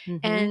turn,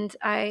 and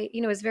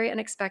it was very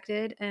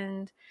unexpected.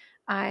 And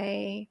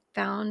I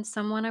found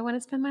someone I want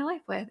to spend my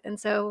life with. And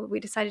so we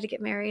decided to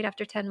get married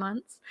after 10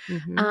 months.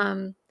 Mm-hmm.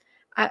 Um,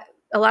 I,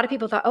 a lot of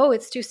people thought, oh,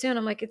 it's too soon.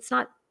 I'm like, it's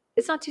not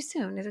too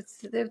soon. It's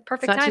the It's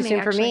perfect not too timing,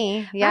 soon for actually. me.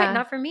 Right. Yeah.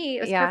 Not for me.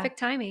 It was Yeah. perfect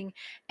timing.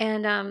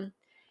 And,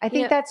 I you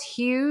think know, that's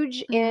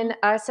huge in mhm,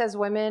 us as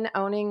women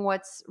owning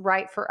what's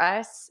right for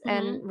us.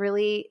 And mhm,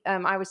 really,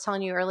 I was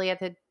telling you early at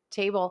the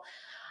table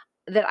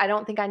that I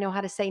don't think I know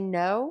how to say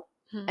no.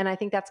 mhm. And I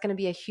think that's going to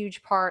be a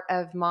huge part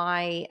of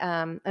my,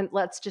 and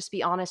let's just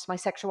be honest, my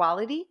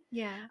sexuality.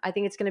 Yeah. I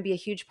think it's going to be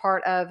a huge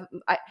part of,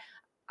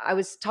 I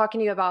was talking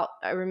to you about,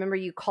 I remember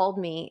you called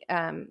me,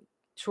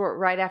 short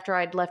right after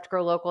I'd left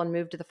Grow Local and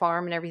moved to the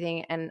farm and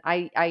everything. And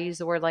I used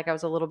the word like I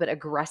was a little bit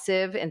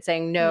aggressive and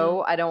saying,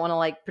 no, Mm. I don't want to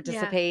like Yeah.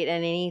 participate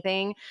in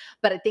anything.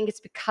 But I think it's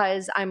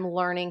because I'm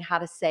learning how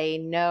to say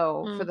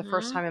no for the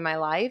first Mhm. time in my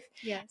life.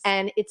 Yes.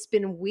 And it's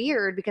been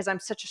weird because I'm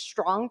such a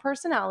strong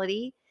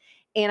personality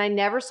and I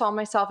never saw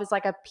myself as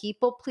like a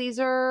people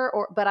pleaser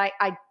but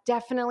I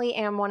definitely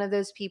am one of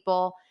those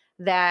people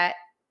that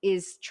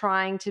is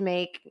trying to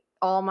make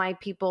all my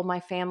people, my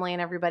family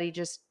and everybody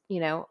just,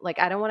 like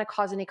I don't want to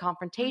cause any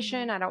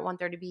confrontation. Mhm. I don't want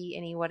there to be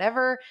any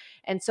whatever.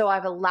 And so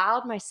I've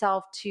allowed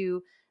myself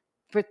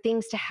for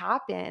things to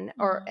happen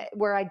or Mhm.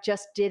 where I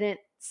just didn't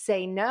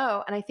say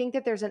no. And I think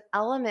that there's an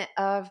element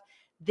of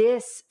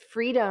this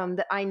freedom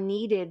that I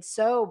needed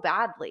so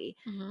badly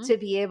Mhm. to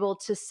be able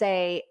to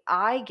say,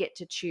 I get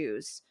to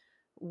choose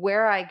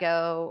where I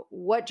go,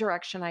 what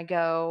direction I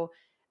go,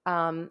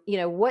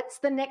 what's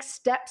the next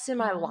steps in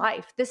my Mhm.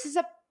 life. This is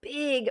a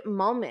big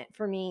moment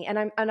for me.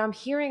 And I'm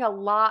hearing a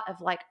lot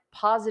of like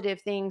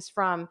positive things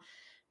from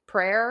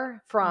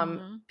prayer, from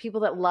Mhm.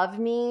 people that love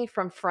me,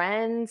 from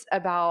friends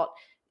about,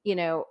 you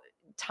know,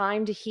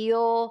 time to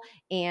heal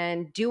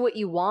and do what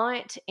you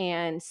want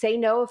and say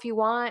no if you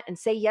want and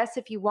say yes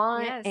if you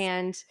want, Yes.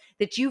 and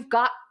that you've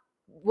got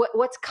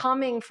what's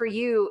coming for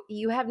you.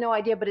 You have no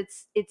idea, but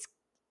it's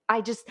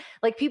I just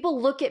like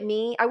people look at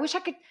me. I wish I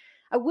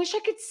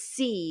could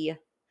see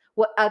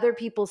what other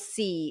people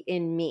see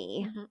in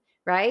me, Mhm.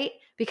 right?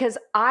 Because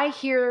I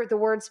hear the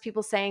words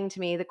people saying to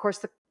me, of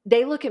course,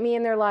 they look at me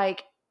and they're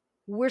like,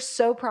 we're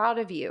so proud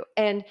of you.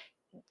 And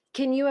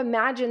can you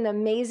imagine the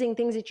amazing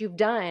things that you've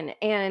done?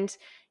 And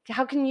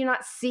how can you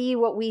not see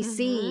what we Mhm.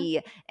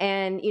 see?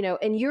 And,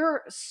 and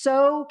you're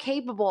so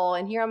capable.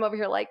 And here I'm over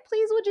here like,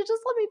 please, would you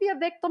just let me be a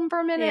victim for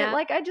a minute? Yeah.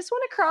 Like, I just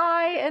want to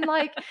cry and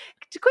like,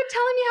 to quit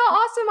telling me how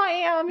awesome I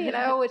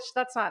am, which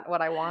that's not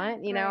what I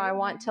want. I Right,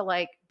 want right. to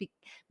like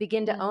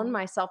begin to own Mhm.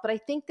 myself. But I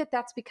think that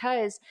that's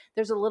because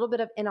there's a little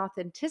bit of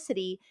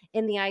inauthenticity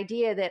in the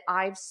idea that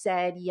I've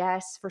said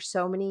yes for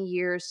so many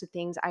years to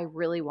things I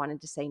really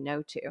wanted to say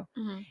no to.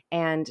 Mhm.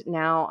 And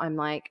now I'm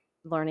like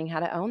learning how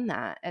to own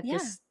that at Yeah.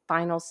 this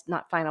final,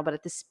 not final, but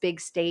at this big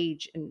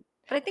stage in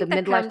But I the think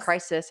that midlife comes,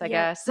 crisis, I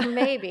yeah, guess.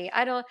 maybe.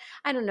 I don't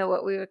know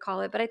what we would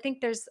call it, but I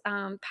think there's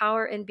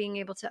power in being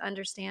able to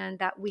understand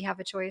that we have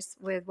a choice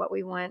with what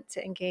we want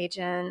to engage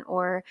in,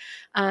 or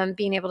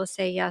being able to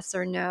say yes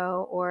or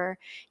no, or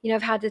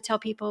I've had to tell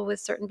people with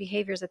certain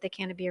behaviors that they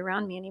can't be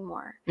around me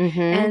anymore, Mm-hmm.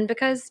 and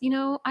because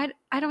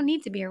I don't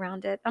need to be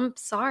around it. I'm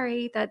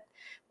sorry that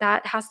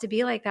that has to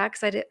be like that,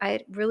 because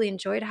I really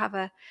enjoy to have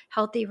a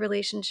healthy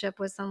relationship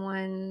with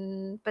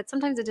someone, but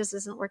sometimes it just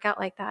doesn't work out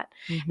like that.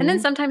 And then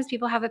Mm-hmm. sometimes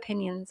people have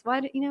opinions.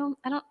 I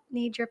don't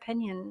need your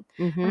opinion.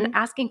 I'm not Mm-hmm.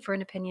 asking for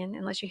an opinion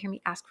unless you hear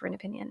me ask for an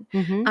opinion.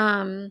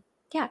 Mm-hmm.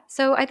 Yeah.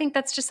 So I think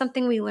that's just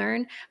something we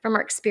learn from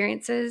our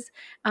experiences,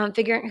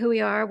 figuring out who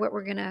we are, what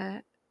we're going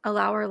to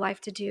allow our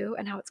life to do,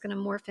 and how it's going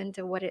to morph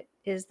into what it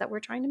is that we're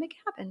trying to make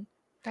happen.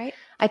 Right.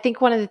 I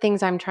think one of the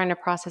things I'm trying to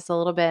process a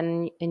little bit,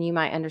 and you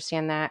might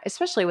understand that,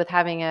 especially with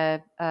having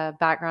a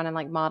background in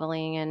like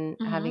modeling and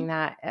Mm-hmm. having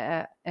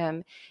that,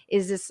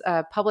 is this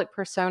public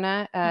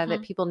persona that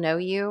Mm-hmm. people know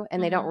you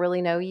and they don't Mm-hmm.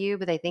 really know you,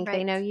 but they think they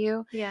Right. know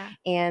you, Yeah.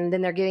 and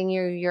then they're giving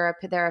you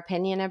their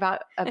opinion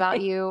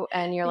about you,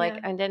 and you're like,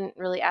 Yeah. I didn't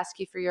really ask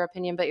you for your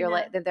opinion, but you're No.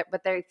 like,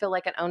 but they feel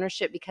like an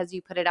ownership because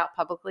you put it out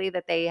publicly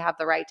that they have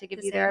the right to give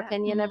To you say their that.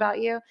 opinion Mm-hmm. about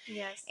you.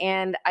 Yes.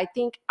 And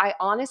I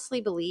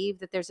honestly believe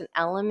that there's an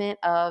element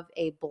of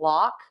a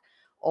block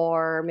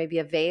or maybe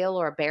a veil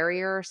or a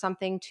barrier or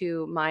something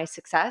to my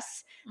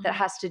success that Mm-hmm.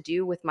 has to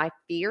do with my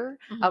fear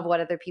of Mm-hmm.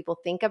 what other people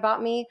think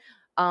about me.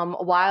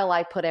 While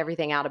I put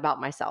everything out about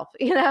myself,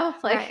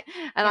 Right.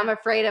 and I'm Yeah.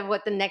 afraid of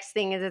what the next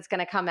thing is that's going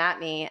to come at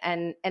me.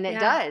 And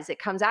Yeah. it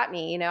comes at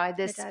me. I had It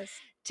this does.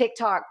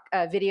 TikTok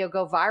video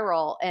go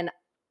viral, and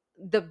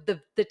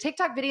the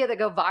TikTok video that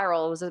go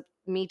viral was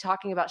me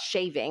talking about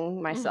shaving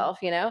Mm-hmm. myself,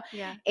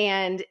 Yeah.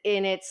 and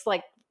it's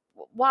like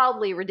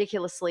wildly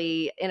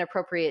ridiculously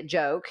inappropriate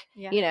joke,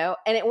 Yeah.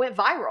 and it went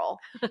viral.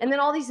 And then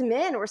all these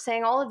men were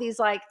saying all of these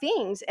like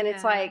things, and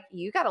it's Yeah. like,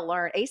 you got to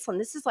learn, Aislinn,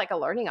 this is like a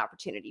learning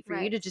opportunity for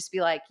you Right. to just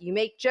be like, you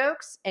make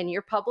jokes and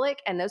you're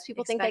public, and those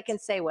people think they Expect. can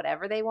say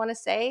whatever they want to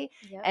say.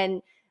 Yep.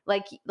 And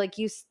like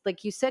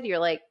you said, you're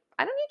like,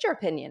 I don't need your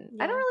opinion.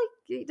 I don't Yeah.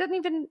 really, it doesn't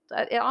even,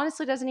 it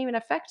honestly doesn't even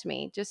affect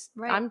me. Just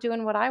Right. I'm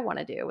doing what I want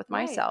to do with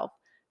Right. myself.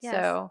 Yes.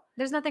 So,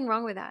 There's nothing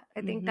wrong with that.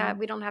 I think that mhm.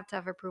 we don't have to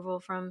have approval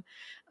from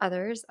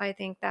others. I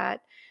think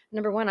that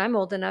number one, I'm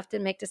old enough to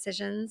make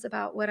decisions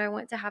about what I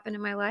want to happen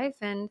in my life.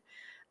 And,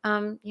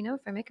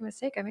 if I make a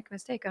mistake, I make a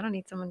mistake. I don't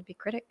need someone to be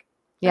critic.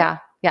 I, Yeah,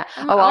 yeah.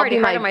 I'm Oh, I'll already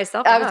be hard on my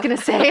myself I was enough. gonna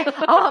say,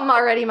 oh, I'm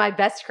already my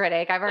best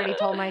critic. I've already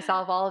told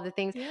myself all of the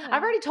things. I've Yeah.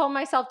 already told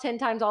myself 10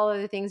 times all of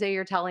the things that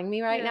you're telling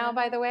me right now, Yeah.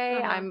 by the way.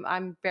 Uh-huh.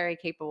 I'm very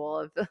capable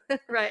of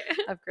Right.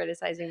 of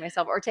criticizing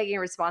myself or taking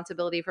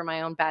responsibility for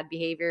my own bad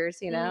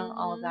behaviors,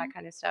 all of that Hmm.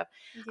 kind of stuff.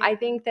 I Yeah.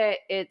 think that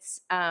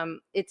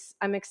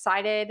I'm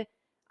excited,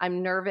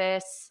 I'm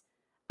nervous.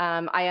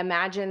 I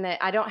imagine that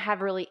I don't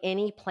have really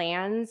any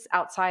plans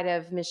outside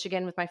of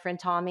Michigan with my friend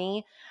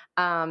Tommy.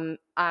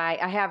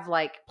 I have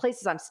like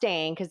places I'm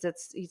staying because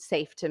it's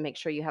safe to make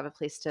sure you have a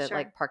place to Sure.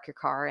 like park your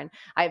car. And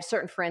I have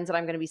certain friends that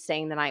I'm going to be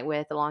staying the night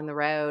with along the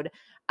road.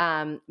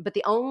 But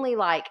the only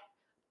like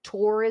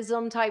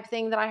tourism type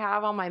thing that I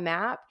have on my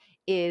map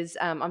is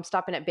I'm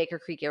stopping at Baker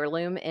Creek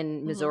Heirloom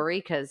in Hmm. Missouri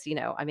because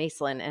I'm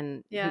Aislinn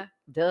and Yeah.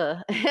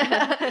 duh,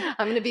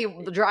 I'm going to be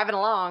driving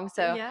along.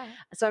 Yeah.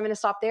 So I'm going to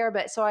stop there.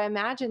 But so I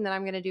imagine that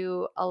I'm going to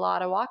do a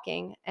lot of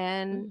walking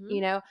and,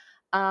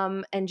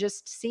 Hmm. and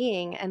just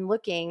seeing and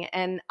looking.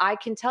 And I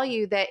can tell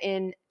you that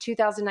in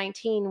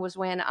 2019 was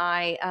when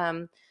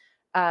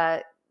uh,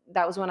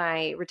 that was when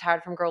I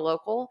retired from Grow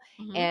Local.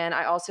 Hmm. And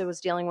I also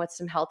was dealing with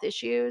some health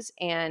issues.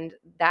 And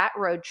that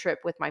road trip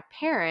with my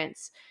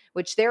parents,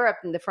 which they're up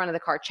in the front of the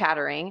car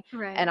chattering,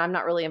 Right. and I'm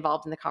not really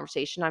involved in the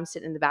conversation. I'm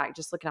sitting in the back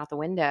just looking out the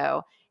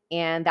window.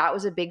 And that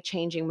was a big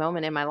changing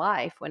moment in my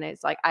life when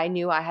it's like I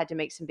knew I had to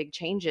make some big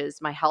changes.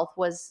 My health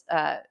was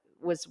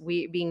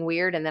being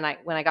weird, and then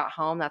when I got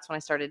home, that's when I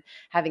started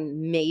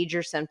having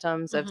major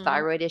symptoms of Hmm.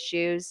 thyroid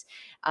issues.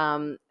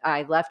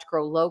 I left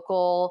Grow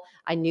Local.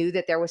 I knew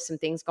that there was some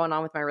things going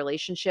on with my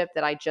relationship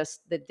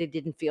that they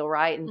didn't feel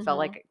right and felt Hmm.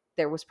 like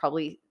there was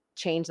probably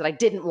change that I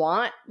didn't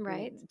want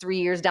Right. 3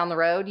 years down the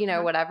road,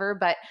 Uh-huh. whatever,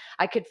 but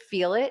I could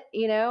feel it,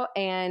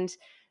 and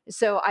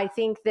so I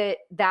think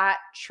that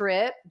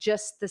trip,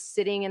 just the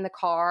sitting in the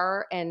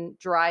car and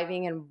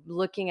driving and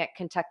looking at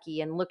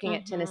Kentucky and looking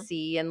at Hmm.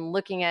 Tennessee and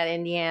looking at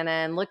Indiana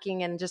and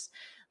looking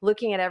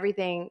at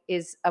everything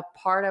is a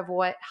part of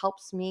what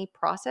helps me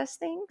process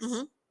Hmm.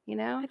 things, you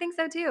know? I think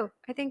so too.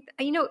 I think,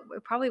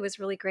 it probably was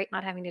really great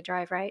not having to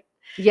drive, right?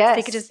 So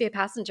you could just Yes. be a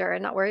passenger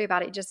and not worry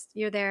about it. Just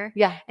you're there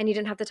Yeah. and you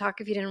didn't have to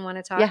talk if you didn't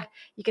want to Yeah. talk.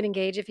 You could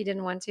engage if you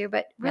didn't want to.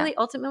 But Yeah. really,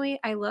 ultimately,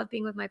 I love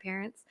being with my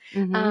parents.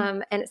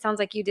 Mhm. And it sounds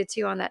like you did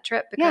too on that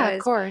trip Yeah, of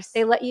because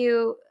they course. let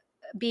you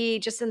be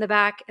just in the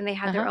back and they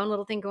had their Uh-huh. own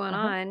little thing going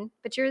Uh-huh. on,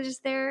 but you're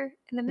just there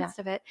in the Yeah. midst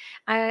of it.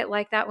 I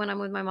like that when I'm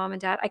with my mom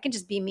and dad. I can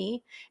just be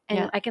me and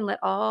Yeah. I can let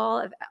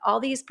all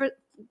these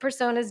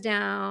personas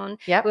down.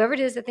 Yep. Whoever it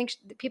is that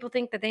people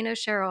think that they know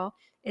Cheryl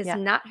is Yeah.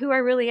 not who I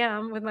really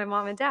am with my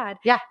mom and dad.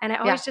 Yeah. And I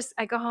Yeah. always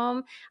I go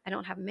home, I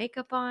don't have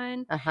makeup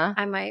on. Uh-huh.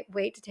 I might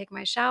wait to take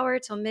my shower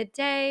till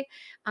midday.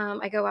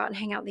 I go out and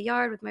hang out in the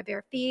yard with my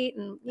bare feet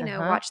and,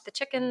 Uh-huh. watch the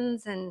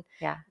chickens and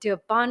Yeah. do a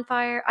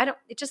bonfire.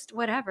 It just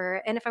whatever.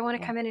 And if I want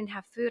to Yeah. come in and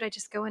have food, I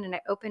just go in and I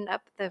open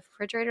up the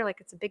refrigerator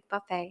like it's a big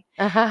buffet.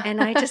 Uh-huh.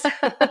 And I just,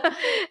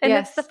 and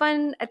Yes.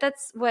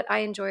 that's what I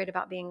enjoyed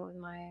about being with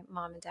my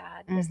mom and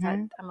dad is that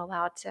Mhm. I'm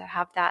allowed to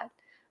have that,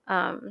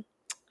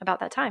 about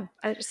that time.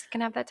 I just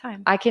can have that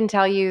time. I can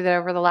tell you that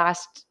over the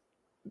last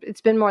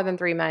it's been more than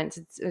 3 months.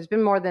 It's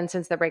been more than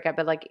since the breakup,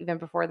 but like even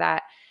before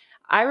that,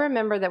 I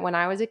remember that when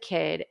I was a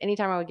kid,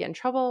 anytime I would get in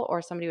trouble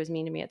or somebody was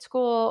mean to me at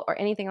school or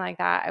anything like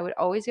that, I would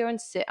always go and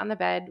sit on the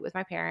bed with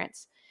my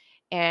parents,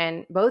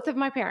 and both of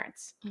my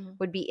parents Mhm.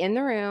 would be in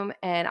the room,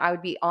 and I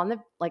would be on the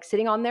like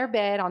sitting on their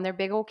bed, on their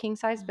big old king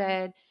size Mhm.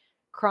 bed,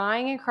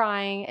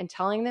 crying and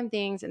telling them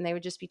things, and they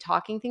would just be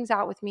talking things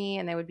out with me,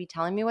 and they would be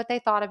telling me what they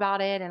thought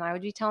about it, and I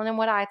would be telling them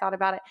what I thought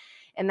about it.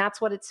 And that's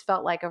what it's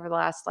felt like over the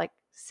last like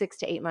 6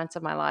 to 8 months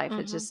of my life.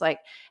 It's Mhm. just like,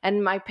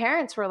 and my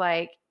parents were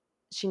like,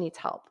 she needs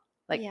help.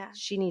 Like Yeah.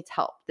 she needs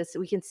help. This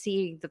we can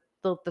see the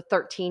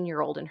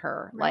 13-year-old in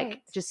her, like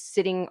Right. just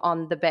sitting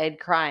on the bed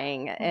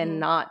crying and Mhm.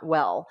 not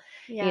well,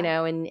 Yeah.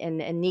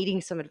 and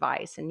needing some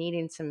advice and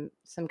needing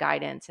some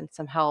guidance and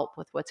some help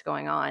with what's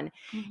going on.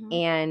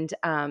 Mhm.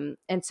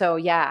 And so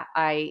yeah,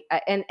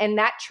 and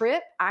that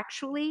trip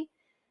actually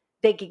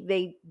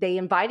they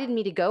invited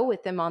me to go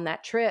with them on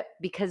that trip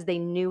because they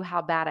knew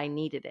how bad I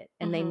needed it,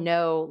 and they Mhm.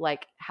 know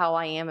like how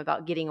I am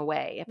about getting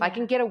away. If I Yeah.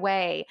 can get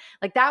away,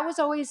 like that was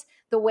always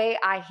the way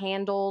I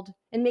handled,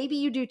 and maybe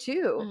you do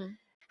too, Mhm.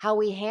 how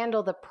we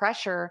handle the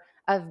pressure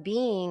of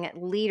being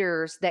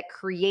leaders that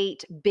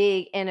create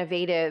big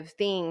innovative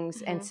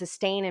things and Mhm.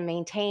 sustain and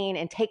maintain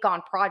and take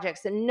on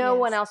projects that no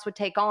one Yes. else would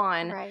take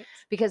on Right.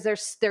 because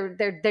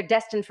they're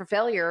destined for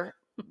failure.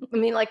 I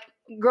mean, like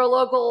Grow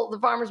Local, the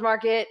farmers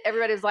market,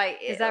 everybody's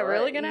like, Is that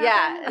really gonna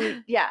yeah, and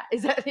happen? yeah,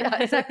 is that yeah,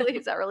 exactly?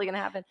 Is that really going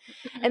to happen?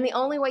 And the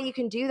only way you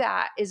can do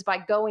that is by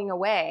going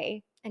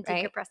away, And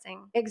right?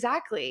 decompressing.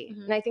 Exactly.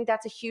 And Mhm. I think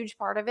that's a huge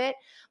part of it.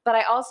 But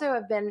I also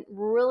have been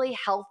really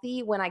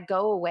healthy when I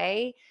go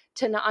away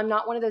I'm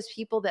not one of those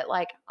people that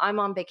like I'm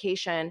on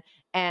vacation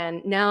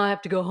and now I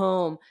have to go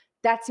home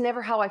that's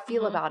never how I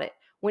feel Mhm. about it.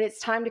 When it's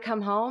time to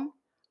come home,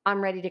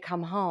 I'm ready to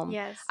come home.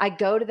 Yes. I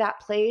go to that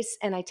place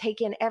and I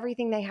take in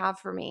everything they have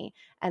for me.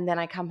 And then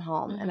I come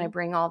home and I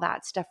bring all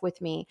that stuff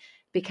with me,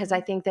 because I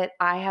think that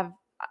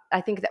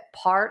I think that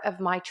part of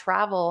my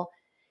travel,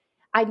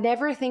 I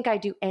never think I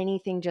do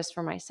anything just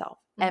for myself,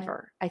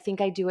 ever. I think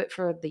I do it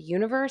for the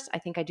universe. I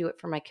think I do it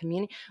for my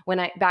community.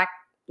 Back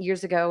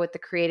years ago with the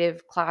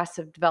creative class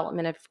of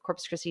development of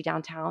Corpus Christi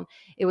downtown,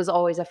 it was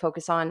always a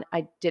focus on,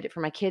 I did it for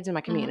my kids and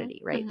my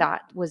community, right?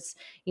 That was,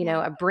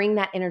 I bring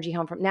that energy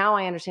home from, now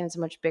I understand it's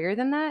much bigger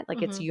than that.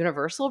 Like it's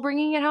universal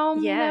bringing it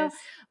home, Yes.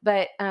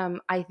 But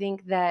I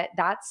think that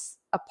that's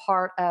a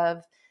part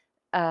of,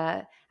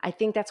 I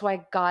think that's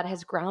why God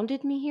has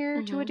grounded me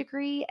here to a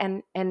degree.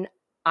 And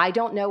I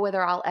don't know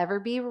whether I'll ever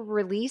be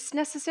released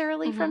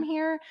necessarily from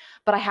here,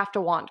 but I have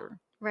to wander.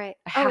 Right.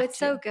 I Oh, have it's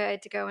to. so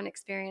good to go and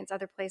experience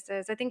other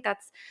places. I think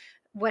that's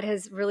what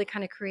has really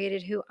kind of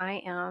created who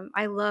I am.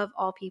 I love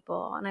all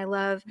people, and I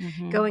love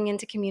going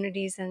into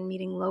communities and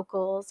meeting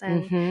locals.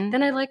 And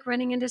then I like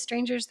running into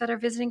strangers that are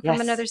visiting from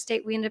another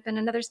state. We end up in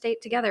another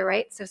state together,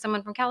 right? So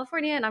someone from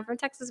California and I'm from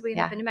Texas, we end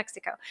up in New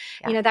Mexico,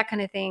 that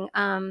kind of thing.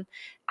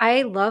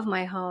 I love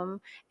my home.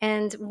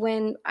 And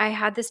when I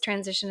had this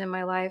transition in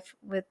my life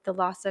with the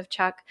loss of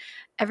Chuck,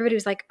 everybody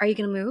was like, are you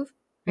going to move?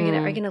 Are you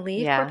going to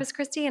leave Corpus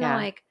Christi? And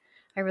I'm like,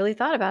 I really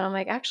thought about it. I'm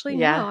like, actually,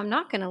 no, I'm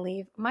not going to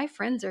leave. My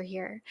friends are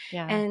here.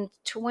 And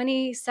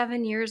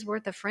 27 years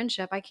worth of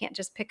friendship, I can't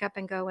just pick up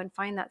and go and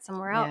find that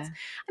somewhere else.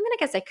 I mean, I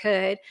guess I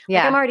could.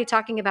 Like I'm already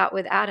talking about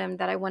with Adam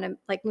that I want to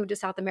like move to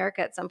South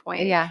America at some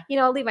point.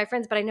 I'll leave my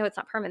friends, but I know it's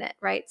not permanent,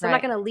 right? So I'm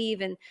not going to leave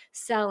and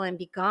sell and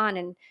be gone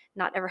and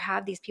not ever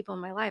have these people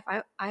in my life.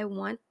 I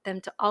want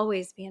them to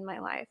always be in my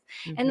life.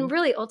 And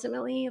really,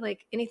 ultimately,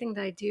 like anything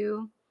that I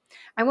do,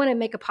 I want to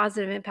make a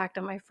positive impact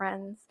on my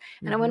friends,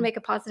 and I want to make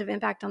a positive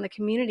impact on the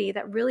community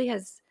that really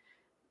has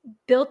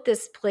built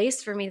this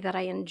place for me that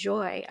I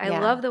enjoy. I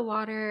love the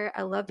water.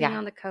 I love being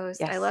on the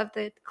coast. I love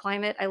the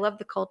climate. I love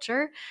the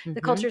culture.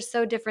 The culture is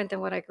so different than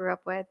what I grew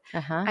up with.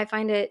 I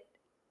find it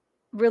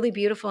really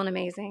beautiful and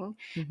amazing.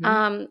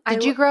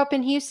 Did you grow up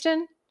in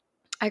Houston?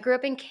 I grew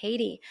up in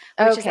Katy,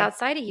 which is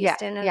outside of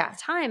Houston. And at the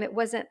time, it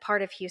wasn't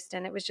part of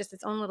Houston. It was just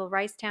its own little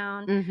rice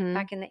town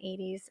back in the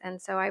 80s.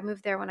 And so I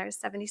moved there when I was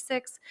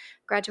 76,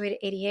 graduated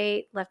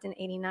 88, left in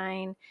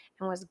 89,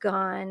 and was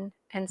gone.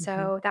 And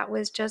so that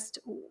was just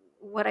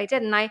what I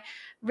did. And I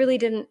really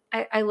didn't,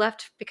 I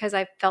left because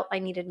I felt I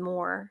needed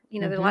more. A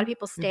lot of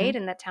people stayed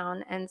in that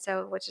town, and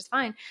so, which is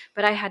fine.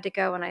 But I had to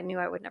go, and I knew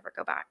I would never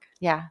go back.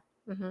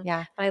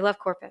 But I love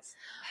Corpus.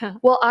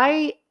 Well,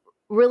 I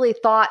really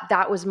thought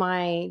that was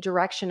my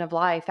direction of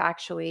life,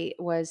 actually,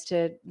 was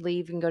to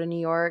leave and go to New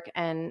York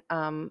and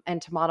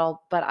to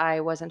model, but I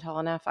wasn't tall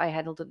enough. I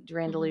had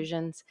grand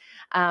delusions.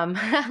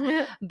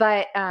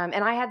 But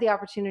and I had the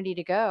opportunity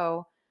to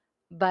go,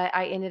 but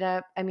I ended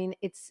up, I mean,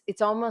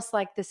 it's almost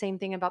like the same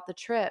thing about the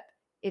trip.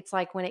 It's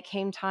like when it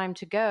came time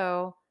to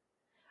go,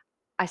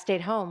 I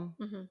stayed home.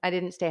 I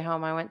didn't stay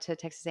home. I went to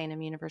Texas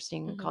A&M University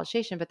in College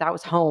Station, but that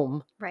was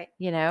home, Right.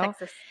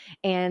 Texas.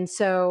 And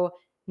so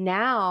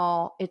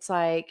now it's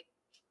like,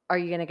 are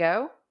you going to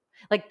go?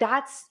 Like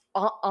that's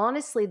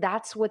honestly,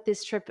 that's what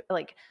this trip,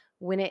 like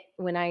when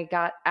I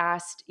got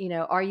asked,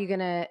 are you going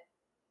to,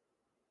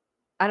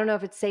 I don't know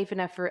if it's safe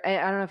enough I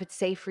don't know if it's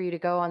safe for you to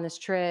go on this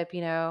trip,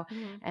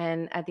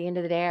 and at the end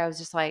of the day, I was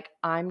just like,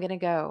 I'm going to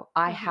go.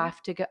 I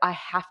have to go. I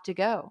have to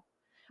go.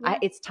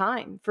 It's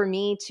time for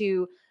me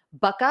to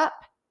buck up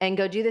and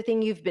go do the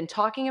thing you've been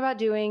talking about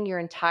doing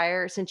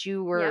since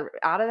you were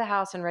out of the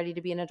house and ready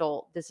to be an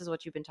adult. This is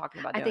what you've been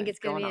talking about doing. I think it's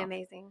going to be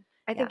amazing.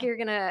 I think you're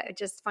going to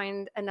just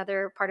find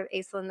another part of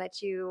Aislinn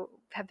that you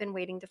have been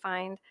waiting to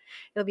find.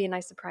 It'll be a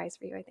nice surprise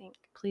for you, I think.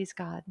 Please,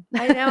 God.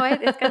 I know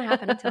it's going to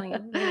happen. I'm telling you,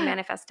 I'm going to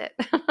manifest it.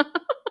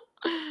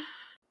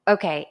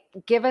 Okay.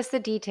 Give us the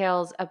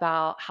details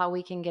about how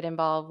we can get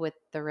involved with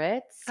the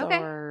Ritz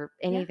or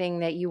anything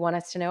that you want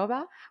us to know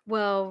about.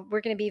 Well,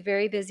 we're going to be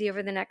very busy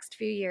over the next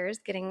few years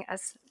getting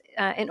us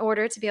in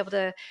order to be able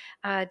to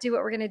do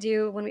what we're going to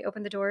do when we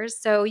open the doors.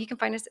 So you can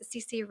find us at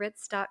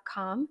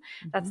ccritz.com.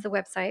 That's the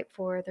website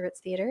for the Ritz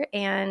Theater.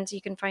 And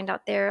you can find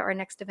out there our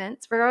next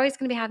events. We're always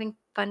going to be having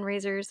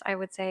fundraisers. I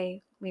would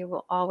say we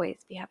will always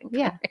be having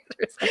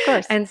fundraisers. Of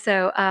course. And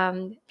so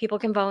people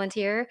can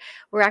volunteer.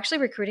 We're actually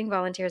recruiting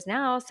volunteers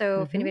now.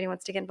 So if anybody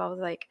wants to get involved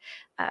with like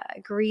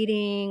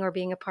greeting or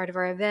being a part of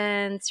our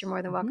events, you're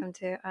more than welcome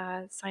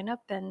to sign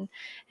up and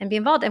be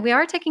involved. And we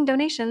are taking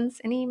donations.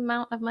 Any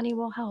amount of money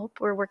will help.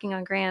 We're working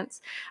on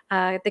grants.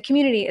 The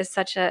community is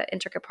such an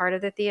intricate part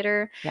of the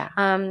theater.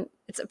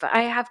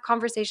 I have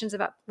conversations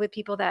with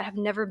people that have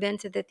never been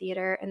to the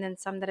theater, and then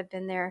some that have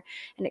been there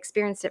and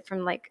experienced it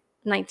from like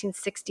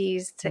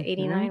 1960s to Mhm.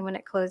 89 when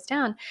it closed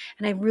down.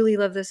 And I really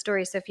love those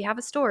stories. So if you have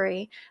a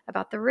story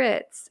about the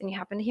Ritz and you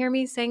happen to hear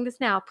me saying this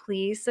now,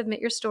 please submit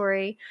your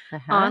story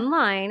Uh-huh.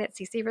 online at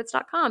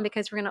ccritz.com,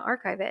 because we're going to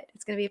archive it.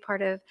 It's going to be a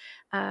part of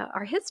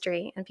our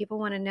history, and people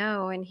want to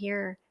know and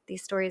hear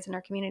these stories in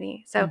our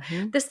community. So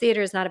Mhm. this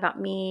theater is not about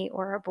me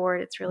or our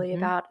board. It's really Mhm.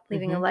 about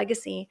leaving a Mhm.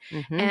 legacy.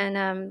 Mhm.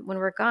 And when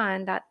we're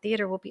gone, that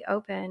theater will be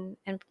open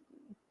and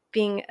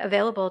being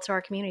available to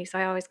our community. So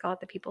I always call it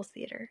the People's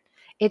Theater.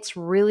 It's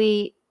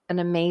really an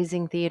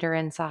amazing theater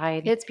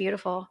inside. It's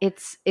beautiful.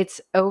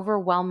 It's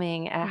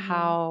overwhelming at Mhm.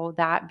 how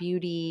that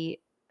beauty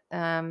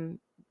um,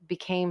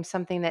 became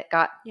something that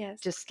got Yes.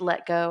 just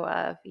let go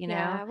of, you know?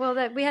 Yeah, well,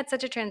 that we had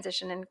such a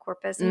transition in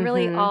Corpus, and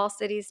really Mhm. all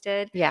cities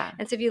did. Yeah.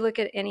 And so, if you look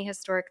at any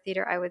historic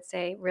theater, I would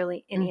say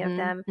really any of Mhm.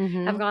 them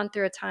have Mhm. gone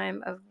through a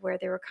time of where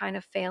they were kind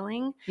of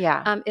failing,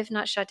 Yeah. if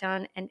not shut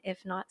down, and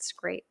if not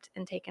scraped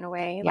and taken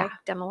away, Yeah. like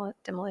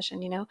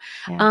demolition. Yeah.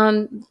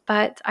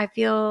 But I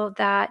feel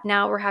that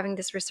now we're having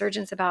this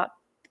resurgence about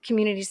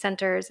community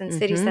centers and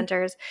city Mhm.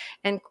 centers,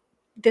 and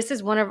this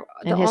is one of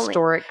the And only.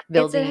 historic It's a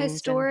buildings and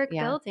historic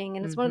yeah. building,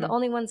 and it's one of the Mhm.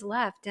 only ones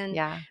left. And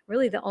Yeah.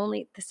 really the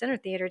Center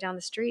Theater down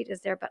the street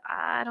is there, but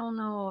I don't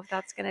know if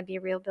that's going to be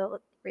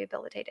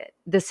rehabilitated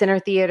The Center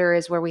Theater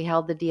is where we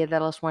held the Dia de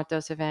los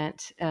Muertos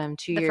event,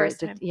 2 the years first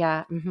time.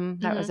 yeah,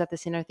 that was Hmm. at the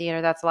Center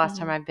Theater. That's the last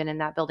time Hmm. I've been in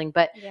that building,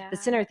 but the Yeah.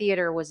 Center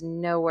Theater was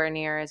nowhere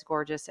near as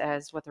gorgeous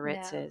as what the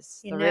Ritz No,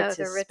 is. The Ritz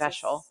the is Ritz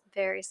special. is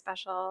very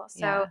special.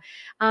 So,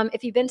 Yeah.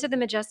 if you've been to the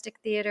Majestic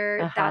Theater,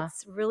 Uh-huh.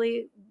 that's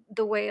really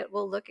the way it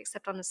will look,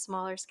 except on a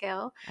smaller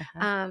scale,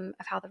 Uh-huh.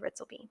 of how the Ritz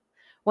will be.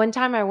 One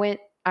time I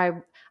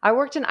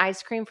worked in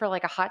ice cream for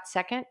like a hot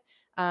second.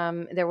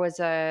 There was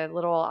a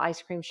little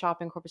ice cream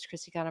shop in Corpus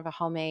Christi, kind of a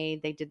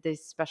homemade. They did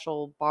these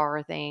special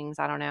bar things,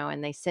 I don't know,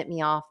 and they sent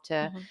me off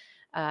to Hmm.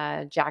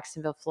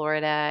 Jacksonville,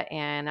 Florida,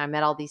 and I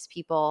met all these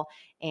people.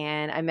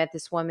 And I met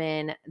this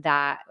woman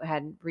that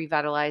had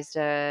revitalized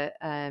a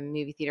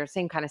movie theater,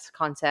 same kind of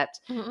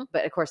concept, Hmm.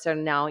 but of course they're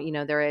now,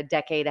 they're a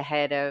decade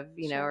ahead of,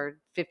 Sure. or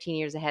 15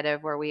 years ahead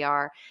of where we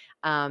are.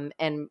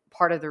 And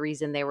part of the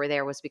reason they were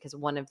there was because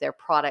one of their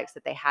products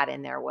that they had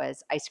in there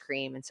was ice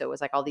cream. And so it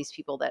was like all these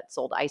people that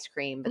sold ice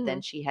cream, but then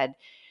Hmm. she had,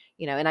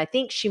 and I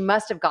think she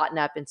must have gotten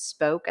up and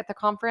spoke at the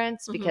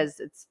conference Hmm.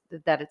 because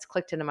it's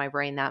clicked into my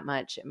brain that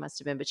much. It must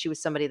have been, but she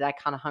was somebody that I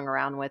kind of hung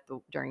around with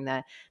during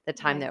the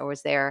time that Nice. I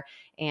was there.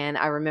 And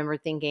I remember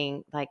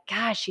thinking like,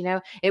 gosh,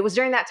 it was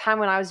during that time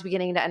when I was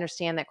beginning to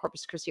understand that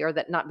Corpus Christi, or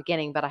that not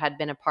beginning, but I had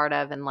been a part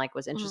of and like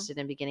was Hmm. interested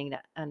in beginning to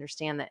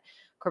understand that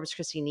Corpus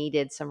Christi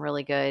needed some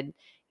really good,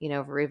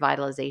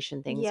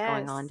 revitalization things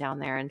going on Yes. down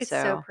there. And It's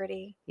so so,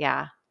 pretty.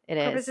 yeah, it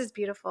Corpus is. is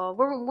beautiful.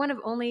 We're one of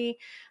only,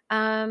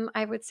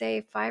 I would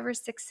say, 5 or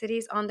 6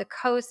 cities on the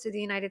coast of the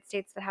United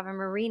States that have a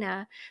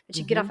marina that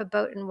you get off Mm-hmm. a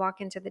boat and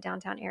walk into the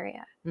downtown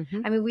area.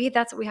 Mm-hmm. I mean,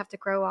 that's what we have to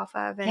grow off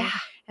of, Yeah.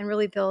 and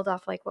really build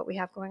off like what we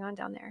have going on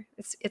down there.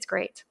 It's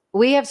great.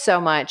 We have so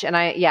much. And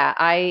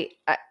I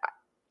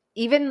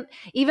even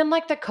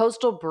like the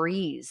coastal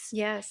breeze,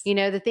 Yes.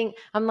 the thing,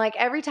 I'm like,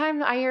 every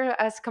time I hear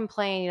us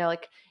complain,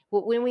 like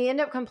when we end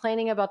up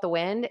complaining about the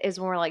wind is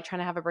when we're like trying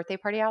to have a birthday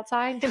party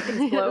outside.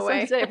 Things blow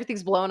away.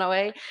 Everything's blown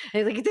away.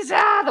 And it's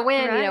like, the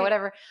wind, Right.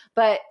 whatever.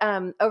 But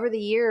over the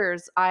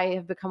years, I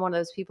have become one of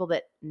those people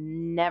that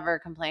never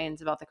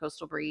complains about the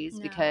coastal breeze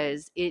No.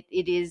 because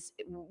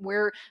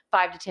we're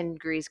 5 to 10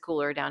 degrees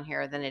cooler down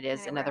here than it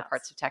is in Anywhere other else.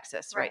 parts of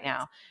Texas right Right.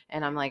 now.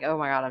 And I'm like, oh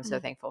my God, I'm so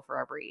Mhm. thankful for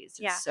our breeze. It's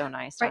Yeah. so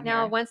nice Right down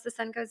now, here. once the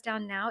sun goes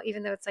down now,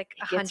 even though it's like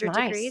It gets 100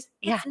 nice. degrees,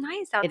 Yeah, it's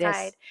nice it is.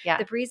 outside. Yeah.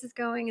 The breeze is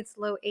going, it's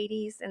low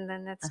 80s, and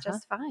then that's Uh-huh.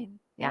 just fine.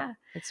 Yeah. Yeah.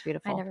 It's I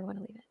beautiful. never want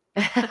to leave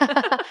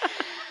it.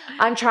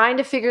 I'm trying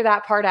to figure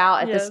that part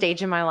out at this Yes.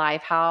 stage in my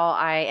life,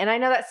 and I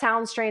know that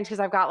sounds strange because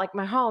I've got like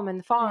my home and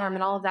the farm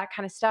and all of Yeah. that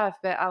kind of stuff,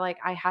 but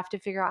I have to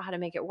figure out how to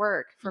make it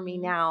work for me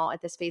Mhm. now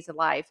at this phase of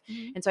life.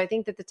 Mhm. And so I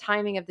think that the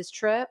timing of this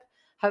trip,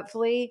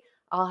 hopefully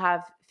I'll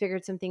have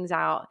figured some things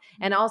out,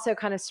 and Mhm. also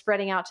kind of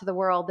spreading out to the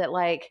world that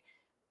like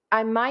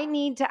I might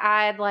need to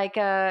add like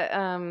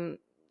a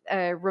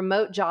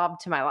remote job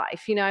to my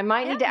life. I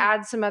might need to Yeah.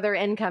 add some other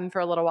income for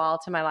a little while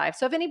to my life.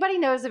 So if anybody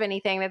knows of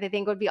anything that they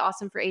think would be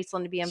awesome for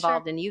Aislinn to be Sure.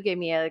 involved in, you gave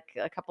me a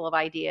couple of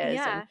ideas, and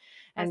Yeah.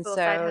 Nice little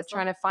side so hustle.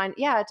 trying to find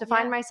Yeah.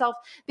 myself,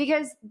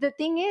 because the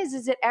thing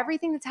is that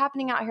everything that's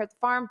happening out here at the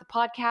farm, the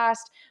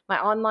podcast,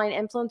 my online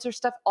influencer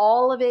stuff,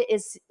 all of it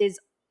is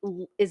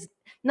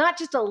not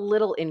just a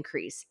little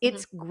increase. Mhm.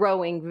 It's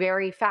growing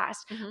very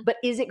fast. Mhm. But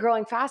is it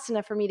growing fast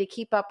enough for me to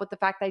keep up with the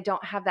fact that I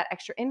don't have that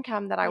extra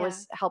income that I Yeah.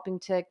 was helping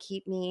to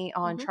keep me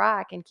on Mhm.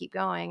 track and keep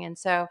going? And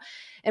so,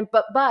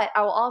 but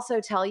I will also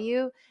tell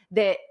you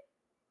that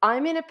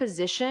I'm in a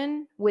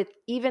position with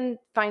even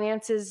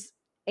finances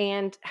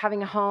and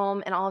having a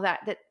home and all of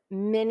that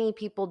many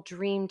people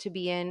dream to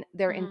be in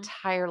their Mhm.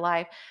 entire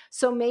life.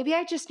 So maybe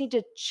I just need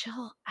to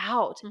chill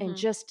out and Mhm.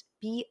 just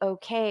be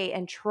okay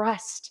and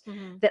trust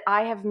Mhm. that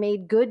I have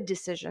made good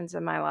decisions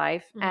in my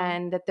life Mhm.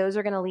 and that those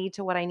are going to lead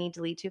to what I need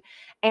to lead to.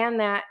 And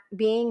that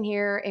being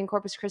here in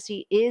Corpus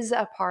Christi is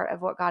a part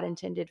of what God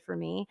intended for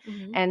me.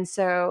 Mhm. And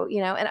so,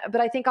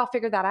 but I think I'll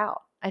figure that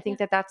out. I Yeah. think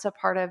that that's a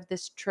part of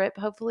this trip.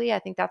 Hopefully, I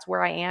think that's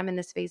where I am in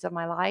this phase of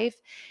my life,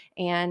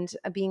 and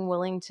being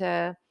willing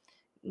to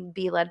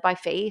be led by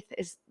faith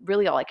is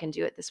really all I can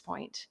do at this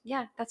point.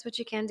 Yeah, that's what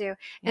you can do. And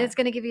Yeah. it's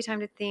going to give you time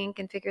to think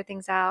and figure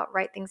things out,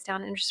 write things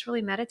down, and just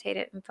really meditate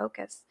it and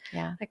focus.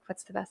 Yeah. Like,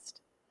 what's the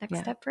best next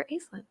Yeah. step for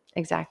Aislinn?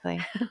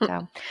 Exactly.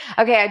 So,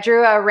 okay, I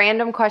drew a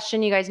random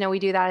question. You guys know we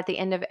do that at the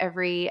end of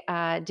every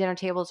dinner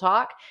table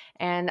talk,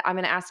 and I'm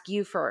going to ask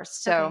you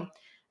first. So,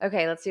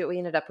 okay, let's see what we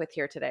ended up with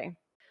here today.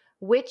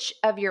 Which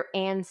of your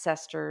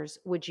ancestors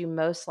would you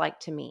most like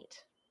to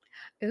meet?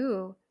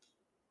 Ooh,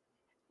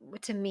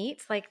 to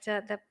meet, like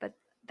but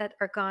that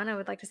are gone, I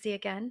would like to see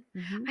again.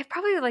 Mm-hmm. I'd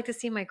probably like to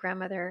see my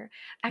grandmother.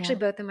 Actually,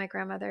 Yeah. both of my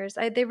grandmothers.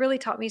 They really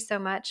taught me so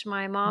much.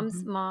 My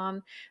mom's Mm-hmm.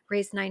 mom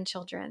raised 9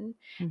 children,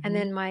 and Mm-hmm.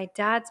 then my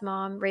dad's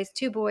mom raised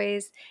 2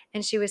 boys,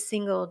 and she was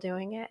single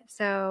doing it.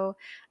 So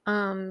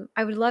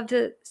I would love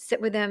to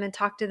sit with them and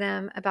talk to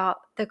them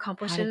about the How to do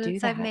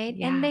accomplishments I've that? made.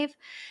 And Yeah.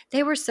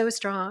 they were so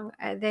strong.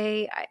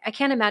 I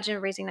can't imagine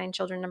raising 9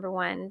 children, number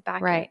one,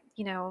 back in, Right.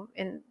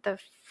 in the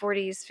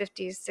 40s,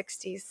 50s,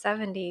 60s,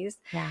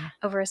 70s, Yeah.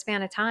 over a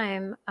span of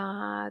time,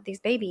 these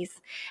babies.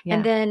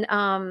 And Yeah.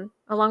 then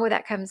along with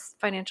that comes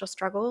financial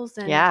struggles,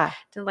 and Yeah.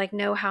 to like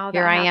know how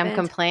Here that I am happened.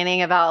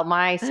 complaining about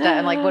my stuff.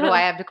 I'm like, what do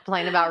I have to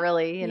complain about,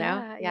 really? Yeah,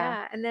 Yeah.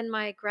 yeah. And then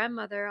my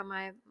grandmother on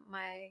my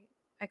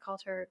I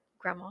called her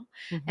grandma,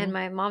 Mm-hmm. and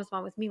my mom's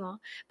mom was Mima.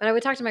 But I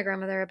would talk to my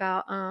grandmother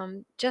about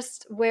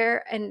just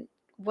where and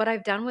what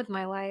I've done with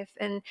my life.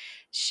 And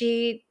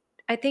she,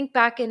 I think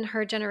back in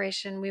her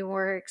generation, we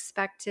were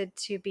expected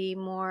to be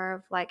more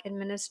of like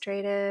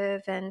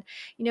administrative and,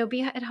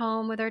 be at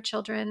home with our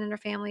children and our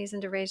families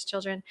and to raise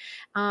children.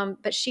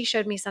 But she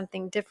showed me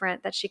something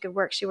different, that she could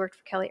work. She worked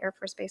for Kelly Air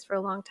Force Base for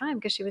a long time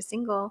because she was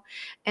single,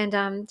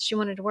 and she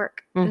wanted to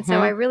work. And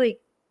so I Mm-hmm. really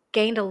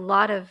gained a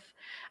lot of,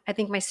 I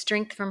think, my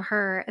strength from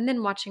her, and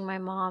then watching my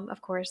mom, of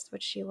course,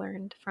 which she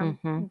learned from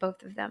Mm-hmm.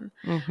 both of them.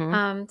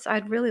 Mm-hmm. So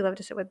I'd really love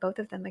to sit with both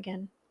of them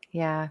again.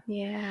 Yeah.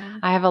 Yeah.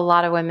 I have a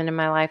lot of women in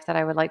my life that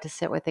I would like to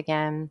sit with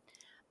again.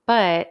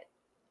 But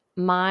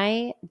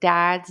my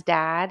dad's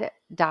dad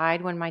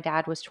died when my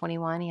dad was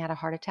 21. He had a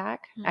heart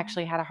attack.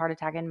 Actually had a heart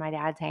attack in my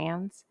dad's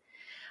hands.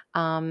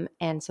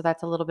 And so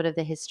that's a little bit of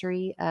the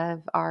history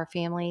of our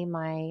family.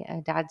 My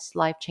dad's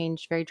life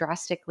changed very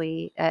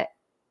drastically.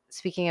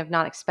 Speaking of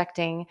not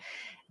expecting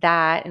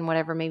that, and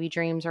whatever maybe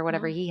dreams or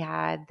whatever he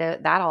had,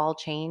 that all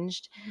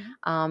changed.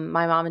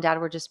 My mom and dad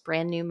were just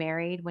brand new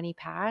married when he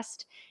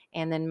passed.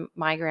 And then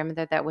my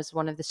grandmother, that was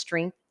one of the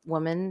strength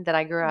women that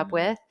I grew up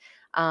with,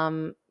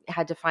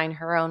 had to find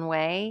her own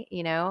way,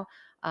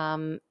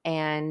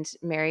 and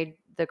married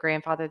the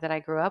grandfather that I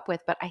grew up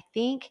with. But I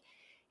think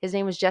his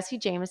name was Jesse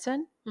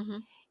Jameson.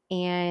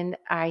 And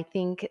I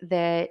think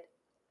that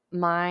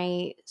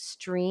my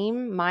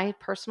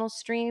personal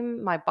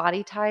stream, my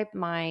body type,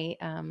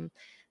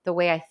 the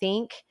way I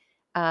think,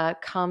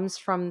 comes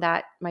from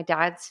that my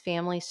dad's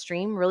family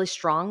stream really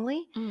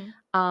strongly.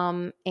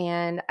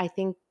 And I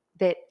think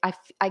that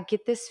I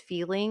get this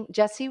feeling.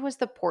 Jesse was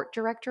the port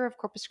director of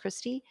Corpus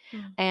Christi,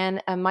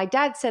 and my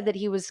dad said that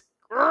he was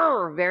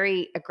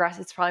very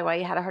aggressive. It's probably why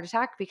he had a heart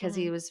attack, because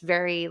he was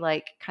very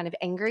like kind of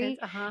angry,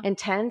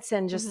 intense,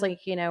 and just like,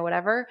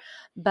 whatever.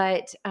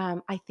 But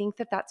I think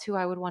that that's who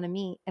I would want to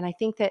meet. And I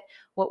think that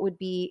what would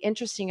be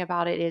interesting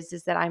about it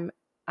is that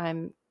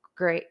I'm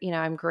great,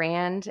 I'm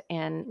grand,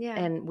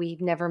 and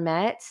we've never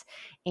met,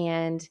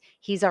 and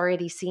he's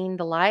already seen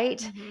the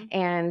light,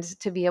 and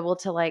to be able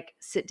to like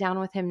sit down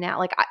with him now,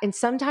 like, and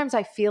sometimes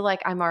I feel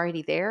like I'm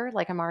already there,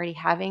 like I'm already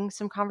having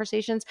some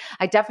conversations.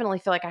 I definitely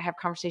feel like I have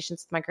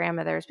conversations with my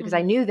grandmothers because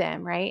I knew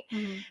them, right?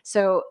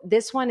 So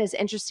this one is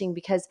interesting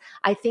because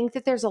I think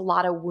that there's a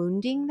lot of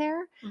wounding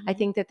there. I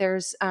think that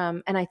there's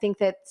and I think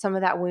that some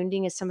of that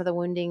wounding is some of the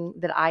wounding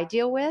that I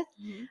deal with,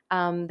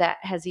 that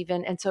has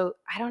even, and so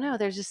I don't know,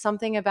 there's just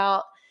something about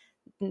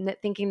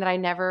thinking that I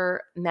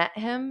never met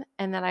him,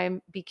 and that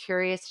I'd be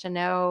curious to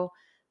know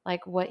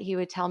like what he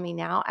would tell me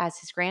now as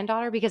his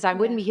granddaughter, because I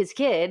wouldn't be his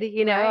kid,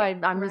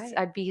 Right,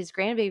 I'd be his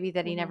grandbaby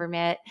that he never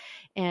met.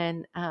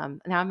 And now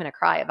I'm going to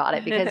cry about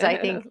it because I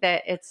think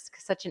that it's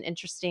such an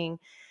interesting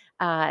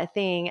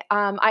thing.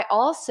 I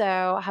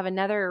also have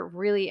another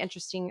really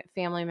interesting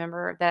family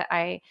member that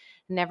I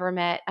never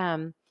met.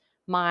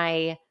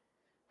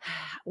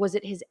 Was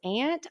it his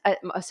aunt?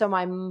 So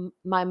my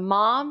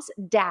mom's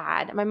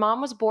dad, my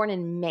mom was born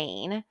in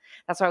Maine.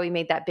 That's why we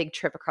made that big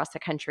trip across the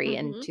country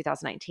in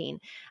 2019.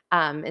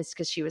 It's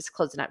because she was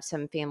closing up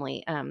some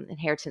family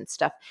inheritance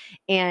stuff.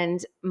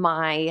 And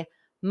my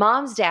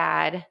mom's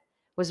dad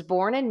was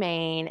born in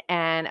Maine,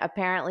 and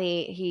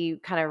apparently he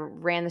kind of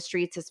ran the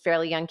streets as a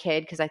fairly young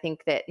kid, because I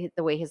think that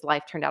the way his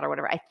life turned out or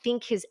whatever, I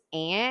think his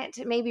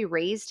aunt maybe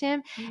raised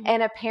him.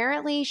 And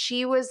apparently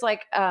she was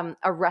like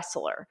a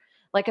wrestler.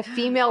 like a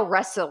female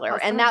wrestler. Awesome.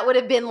 And that would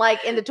have been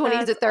like in the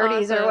 20s or That's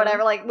 30s or awesome.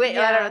 whatever, like, I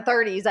Yeah. don't know,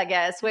 30s, I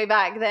guess, way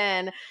back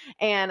then.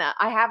 And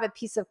I have a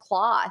piece of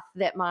cloth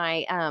that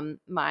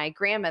my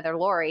grandmother,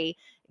 Lori,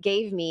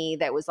 gave me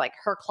that was like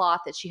her cloth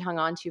that she hung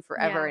on to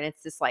forever. Yeah. And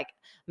it's this like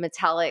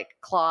metallic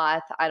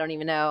cloth. I don't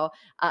even know.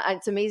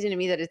 It's amazing to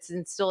me that it's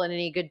still in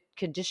any good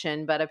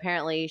condition, but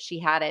apparently she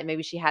had it.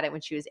 Maybe she had it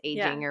when she was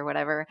aging or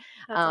whatever.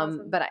 That's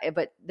awesome.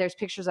 But there's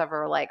pictures of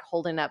her like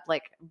holding up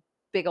like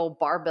big old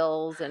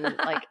barbells and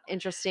like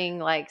interesting,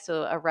 like,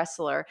 so a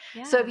wrestler.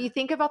 So if Yeah. you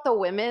think about the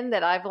women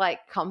that I've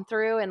like come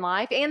through in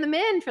life, and the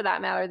men for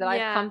that matter that I've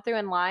Yeah. come through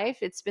in life,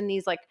 it's been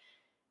these like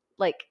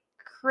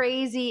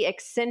crazy,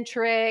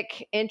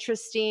 eccentric,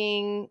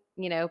 interesting,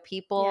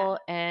 people.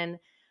 And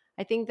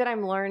I think that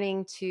I'm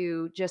learning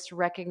to just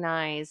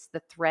recognize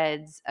the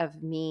threads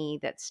of me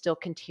that still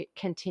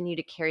continue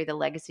to carry the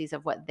legacies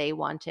of what they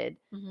wanted.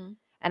 Mhm.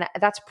 And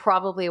that's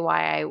probably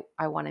why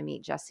I want to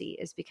meet Jesse,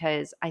 is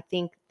because I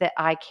think that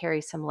I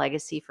carry some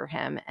legacy for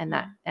him, and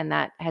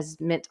that has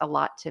meant a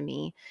lot to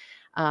me.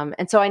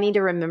 And so I need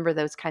to remember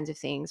those kinds of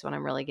things when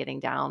I'm really getting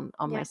down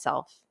on Yeah.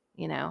 myself,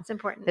 It's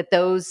important. that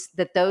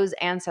those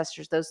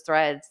ancestors, those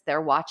threads,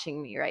 they're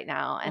watching me right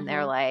now, and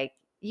they're Mhm. like,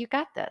 you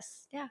got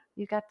this. Yeah.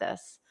 You got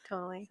this.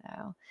 Totally.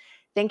 So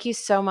thank you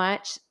so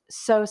much,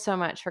 so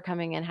much for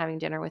coming and having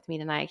dinner with me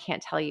tonight. I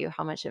can't tell you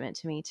how much it meant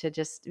to me to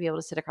just be able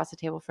to sit across the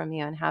table from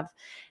you and have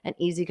an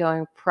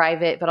easygoing,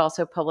 private, but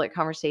also public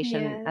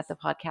conversation at Yes. the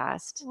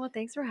podcast. Well,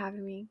 thanks for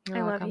having me. You're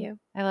I love welcome. you.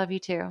 I love you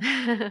too.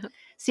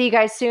 See you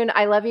guys soon.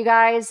 I love you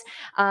guys.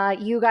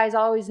 You guys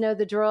always know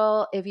the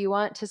drill. If you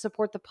want to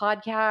support the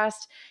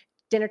podcast,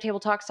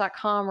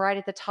 dinnertabletalks.com, right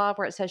at the top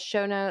where it says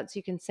show notes,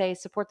 you can say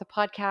support the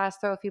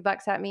podcast, throw a few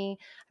bucks at me.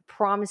 I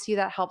promise you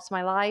that helps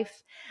my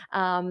life.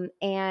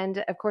 And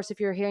of course, if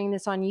you're hearing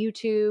this on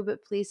YouTube,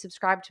 please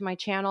subscribe to my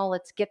channel.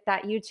 Let's get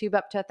that YouTube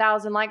up to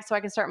 1,000 likes so I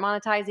can start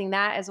monetizing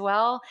that as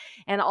well.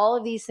 And all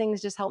of these things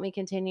just help me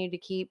continue to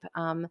keep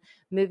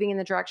moving in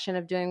the direction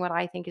of doing what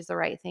I think is the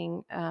right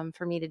thing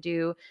for me to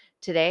do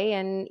today,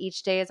 and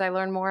each day as I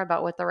learn more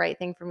about what the right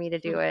thing for me to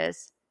do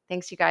is.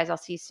 Thanks, you guys. I'll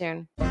see you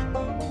soon.